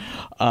 So,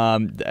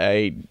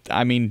 I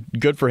mean,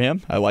 good for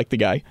him. I like the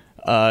guy.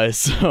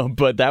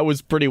 But that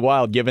was pretty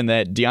wild given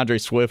that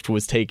DeAndre Swift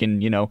was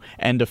taken,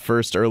 end of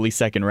first, early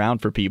second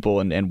round for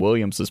people, and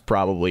Williams was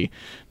probably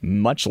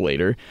much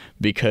later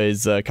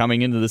because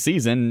coming into the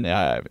season,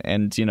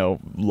 and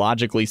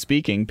logically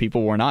speaking,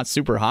 people were not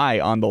super high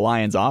on the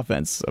Lions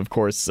offense. Of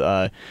course,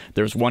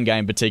 there's one guy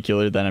in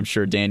particular that I'm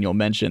sure Daniel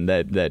mentioned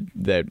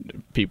that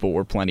people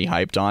were plenty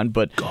hyped on,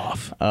 but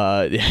Goff.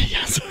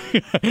 Yes.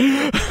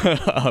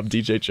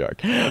 DJ Chark.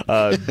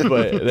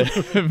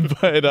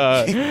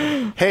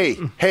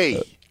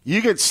 Hey,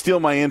 you can steal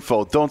my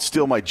info. Don't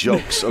steal my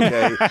jokes,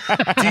 okay?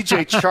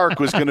 DJ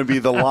Chark was going to be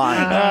the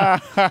line.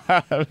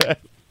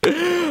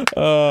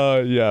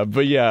 A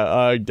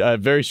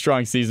very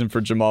strong season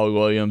for Jamal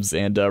Williams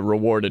and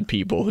rewarded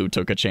people who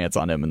took a chance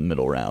on him in the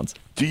middle rounds.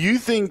 Do you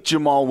think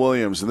Jamal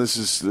Williams, and this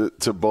is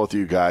to both of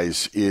you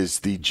guys, is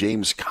the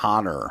James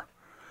Conner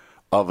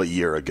of a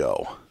year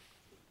ago?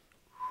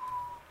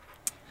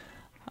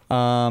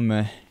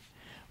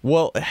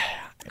 Well,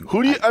 who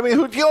would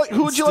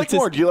you like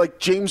more? Do you like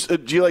James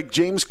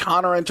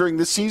Conner entering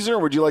this season, or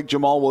would you like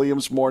Jamal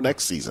Williams more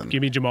next season?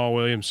 Give me Jamal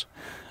Williams.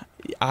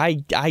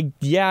 I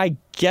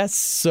guess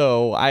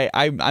so.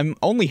 I'm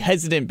only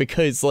hesitant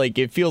because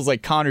it feels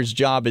like Connor's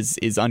job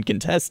is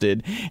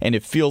uncontested, and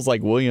it feels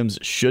like Williams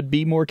should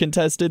be more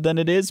contested than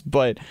it is.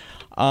 But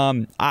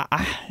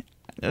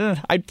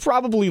I'd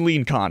probably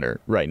lean Connor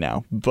right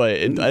now, but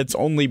it's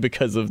only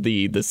because of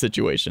the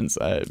situations.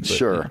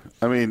 Sure.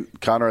 I mean,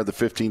 Connor had the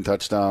 15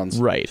 touchdowns.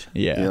 Right,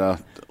 yeah.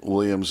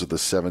 Williams with the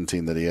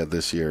 17 that he had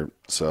this year.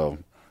 So,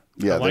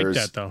 yeah. I like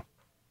that, though.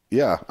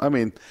 Yeah, I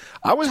mean,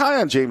 I was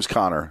high on James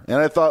Conner, and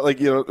I thought,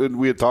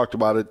 we had talked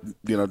about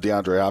it,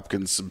 DeAndre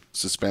Hopkins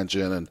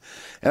suspension, and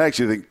I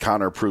actually think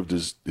Conner proved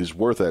his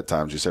worth at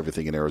times. Just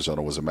everything in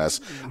Arizona was a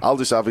mess. I'll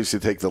just obviously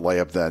take the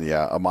layup then,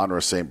 Amon-Ra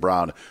St.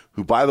 Brown,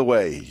 who, by the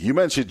way, you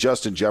mentioned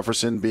Justin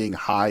Jefferson being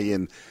high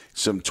in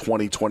some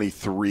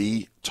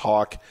 2023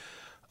 talk.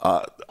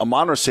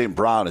 Amon-Ra St.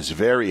 Brown is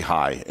very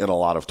high in a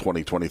lot of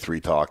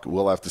 2023 talk.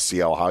 We'll have to see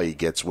how high he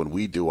gets when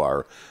we do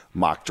our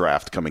mock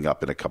draft coming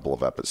up in a couple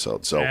of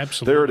episodes. So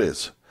There it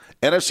is.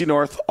 NFC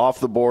North off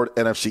the board,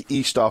 NFC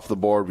East off the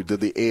board. We did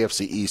the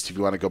AFC East. If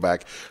you want to go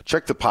back,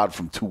 check the pod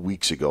from 2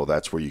 weeks ago.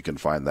 That's where you can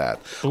find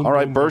that. All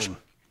right, Bursch,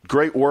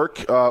 great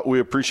work. We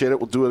appreciate it.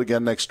 We'll do it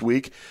again next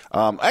week.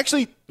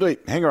 Actually,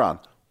 wait, hang around.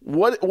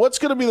 What's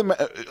going to be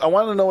I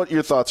want to know what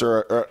your thoughts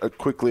are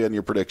quickly on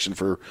your prediction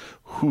for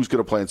who's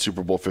going to play in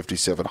Super Bowl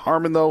 57.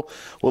 Harmon, though,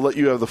 we'll let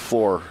you have the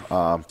floor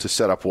to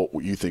set up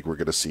what you think we're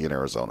going to see in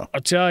Arizona.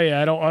 I'll tell you,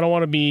 I don't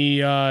want to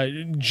be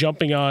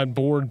jumping on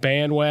board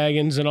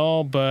bandwagons and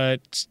all,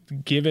 but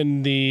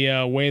given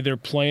the way they're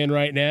playing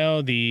right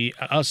now, the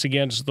us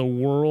against the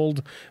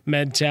world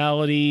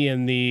mentality,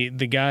 and the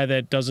guy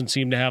that doesn't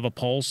seem to have a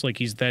pulse, like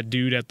he's that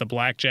dude at the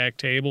blackjack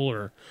table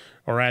or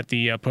at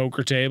the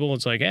poker table,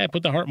 it's like,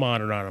 put the heart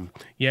monitor on him.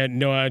 You had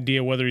no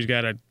idea whether he's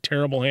got a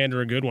terrible hand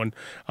or a good one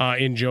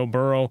in Joe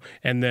Burrow,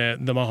 and the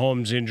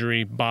Mahomes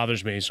injury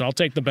bothers me. So I'll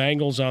take the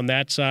Bengals on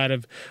that side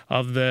of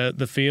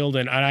the field.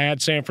 And I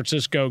had San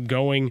Francisco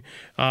going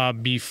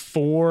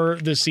before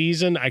the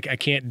season. I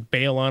can't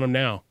bail on them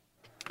now.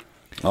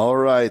 All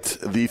right.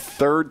 The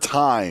third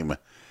time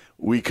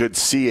we could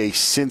see a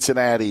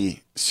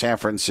Cincinnati-San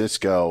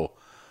Francisco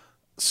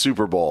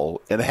Super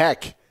Bowl. And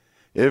heck,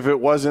 if it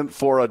wasn't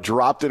for a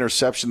dropped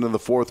interception in the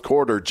fourth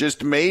quarter,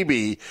 just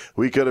maybe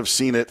we could have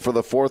seen it for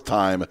the fourth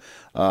time.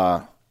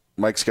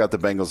 Mike's got the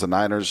Bengals and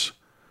Niners.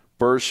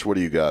 Bursch, what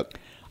do you got?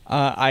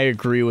 I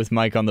agree with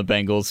Mike on the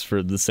Bengals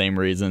for the same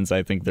reasons.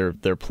 I think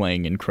they're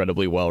playing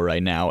incredibly well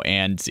right now.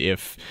 And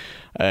if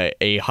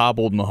a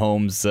hobbled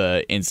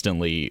Mahomes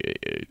instantly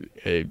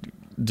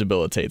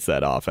debilitates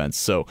that offense.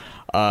 So,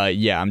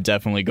 I'm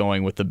definitely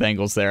going with the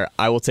Bengals there.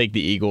 I will take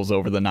the Eagles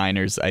over the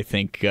Niners. I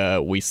think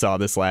we saw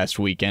this last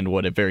weekend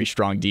what a very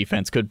strong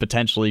defense could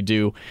potentially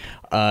do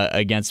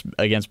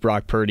against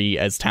Brock Purdy,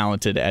 as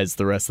talented as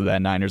the rest of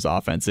that Niners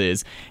offense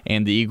is.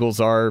 And the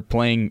Eagles are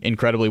playing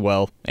incredibly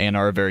well and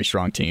are a very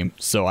strong team.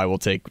 So I will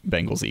take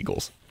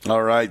Bengals-Eagles.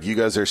 All right, you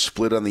guys are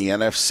split on the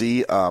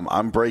NFC.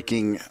 I'm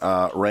breaking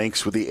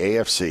ranks with the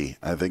AFC.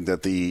 I think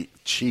that the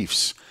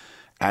Chiefs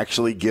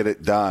actually get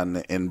it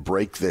done and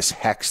break this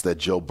hex that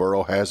Joe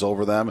Burrow has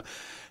over them.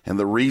 And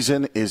the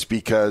reason is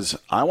because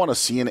I want to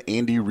see an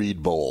Andy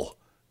Reid Bowl.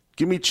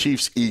 Give me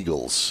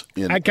Chiefs-Eagles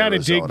in I kind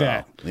of dig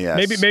that.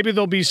 Yes. Maybe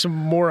there'll be some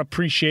more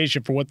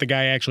appreciation for what the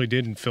guy actually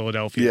did in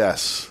Philadelphia.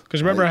 Yes.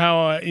 Because remember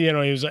how he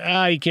was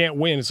like, he can't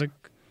win. It's like,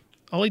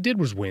 all he did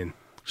was win.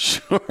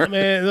 Sure.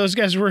 Man, those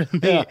guys were in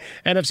the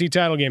NFC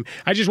title game.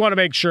 I just want to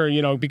make sure,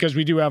 because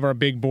we do have our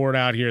big board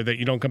out here, that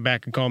you don't come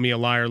back and call me a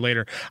liar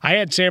later. I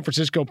had San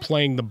Francisco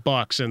playing the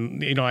Bucks,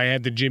 and I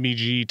had the Jimmy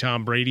G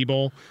Tom Brady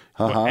Bowl,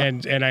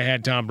 and I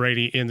had Tom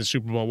Brady in the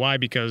Super Bowl. Why?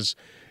 Because,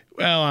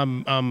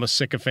 I'm a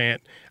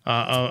sycophant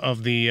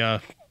of the.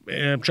 And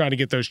I'm trying to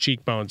get those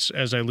cheekbones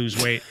as I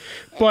lose weight.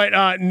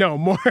 But no,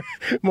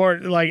 more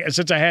like,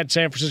 since I had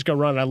San Francisco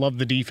run, I love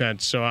the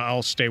defense, so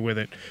I'll stay with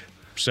it.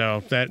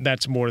 So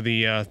that's more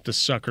the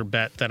sucker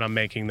bet that I'm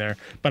making there.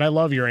 But I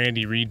love your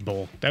Andy Reid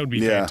Bowl. That would be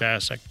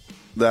fantastic.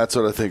 That's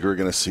what I think we're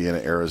going to see in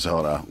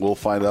Arizona. We'll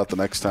find out the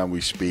next time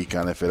we speak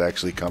on if it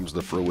actually comes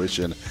to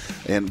fruition.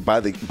 And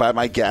by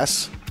my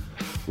guess,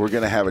 we're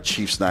going to have a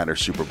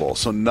Chiefs-Niners Super Bowl.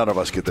 So none of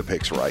us get the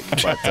picks right.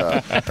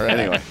 But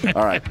anyway,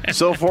 all right.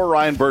 So for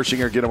Ryan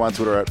Bershinger, get him on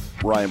Twitter at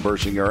Ryan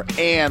Bershinger,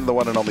 and the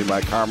one and only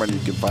Mike Harmon, you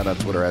can find on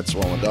Twitter at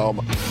Swollen Dome.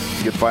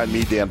 You can find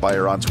me, Dan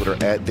Beyer, on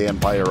Twitter at Dan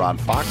Beyer on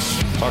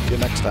Fox. Talk to you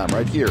next time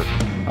right here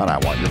on I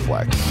Want Your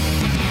Flex.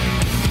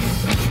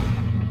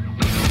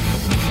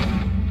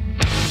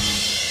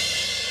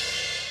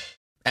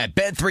 At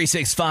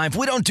Bet365,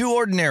 we don't do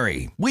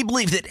ordinary. We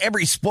believe that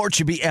every sport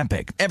should be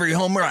epic. Every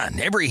home run,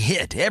 every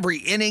hit, every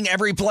inning,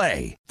 every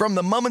play. From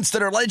the moments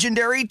that are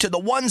legendary to the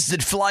ones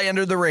that fly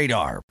under the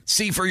radar.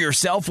 See for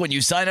yourself when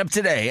you sign up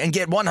today and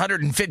get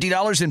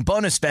 $150 in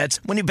bonus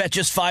bets when you bet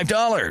just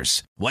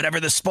 $5. Whatever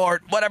the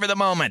sport, whatever the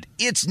moment,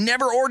 it's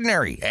never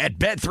ordinary at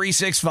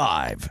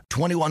Bet365.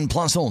 21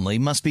 plus only.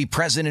 Must be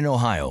present in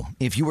Ohio.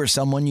 If you or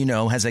someone you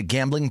know has a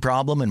gambling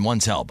problem and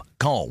wants help,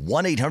 call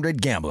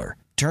 1-800-GAMBLER.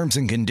 Terms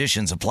and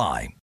conditions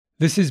apply.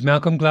 This is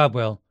Malcolm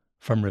Gladwell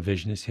from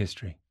Revisionist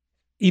History.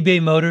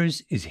 eBay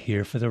Motors is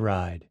here for the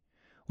ride.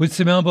 With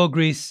some elbow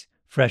grease,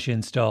 fresh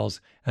installs,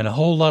 and a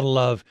whole lot of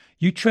love,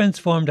 you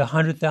transformed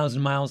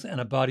 100,000 miles and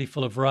a body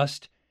full of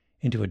rust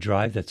into a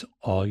drive that's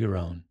all your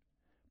own.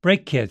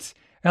 Brake kits,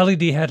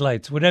 LED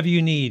headlights, whatever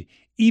you need,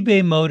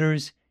 eBay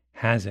Motors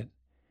has it.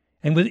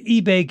 And with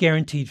eBay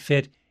Guaranteed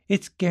Fit,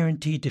 it's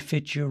guaranteed to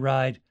fit your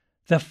ride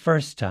the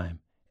first time,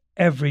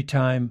 every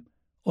time,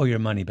 or your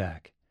money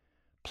back.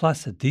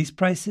 Plus, at these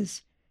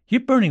prices,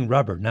 you're burning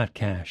rubber, not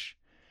cash.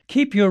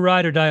 Keep your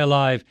ride or die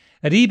alive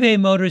at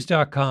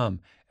ebaymotors.com.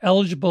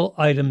 Eligible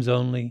items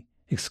only.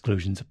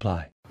 Exclusions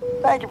apply.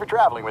 Thank you for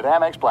traveling with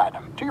Amex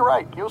Platinum. To your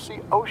right, you'll see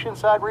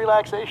oceanside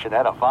relaxation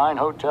at a fine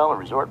hotel and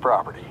resort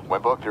property.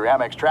 When booked through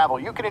Amex Travel,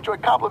 you can enjoy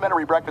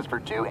complimentary breakfast for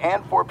 2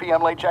 and 4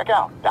 p.m. late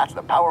checkout. That's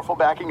the powerful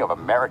backing of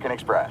American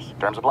Express.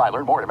 Terms apply.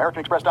 Learn more at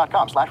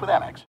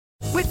americanexpress.com/withAmex.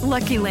 With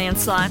Lucky Land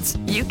Slots,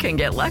 you can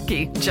get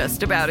lucky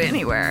just about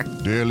anywhere.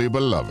 Dearly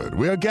beloved,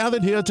 we are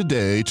gathered here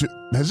today to...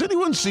 Has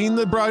anyone seen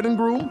the bride and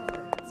groom?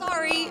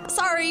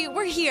 Sorry,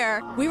 we're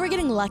here. We were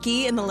getting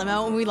lucky in the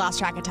limo and we lost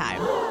track of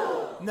time.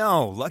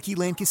 No, Lucky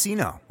Land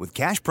Casino, with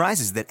cash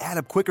prizes that add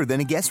up quicker than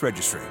a guest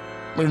registry.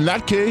 In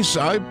that case,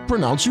 I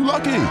pronounce you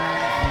lucky.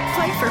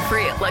 Play for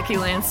free at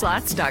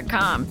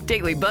LuckyLandSlots.com.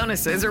 Daily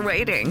bonuses are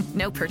waiting.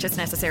 No purchase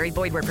necessary.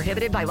 Void where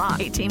prohibited by law.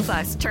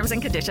 18+. Terms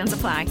and conditions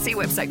apply. See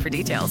website for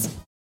details.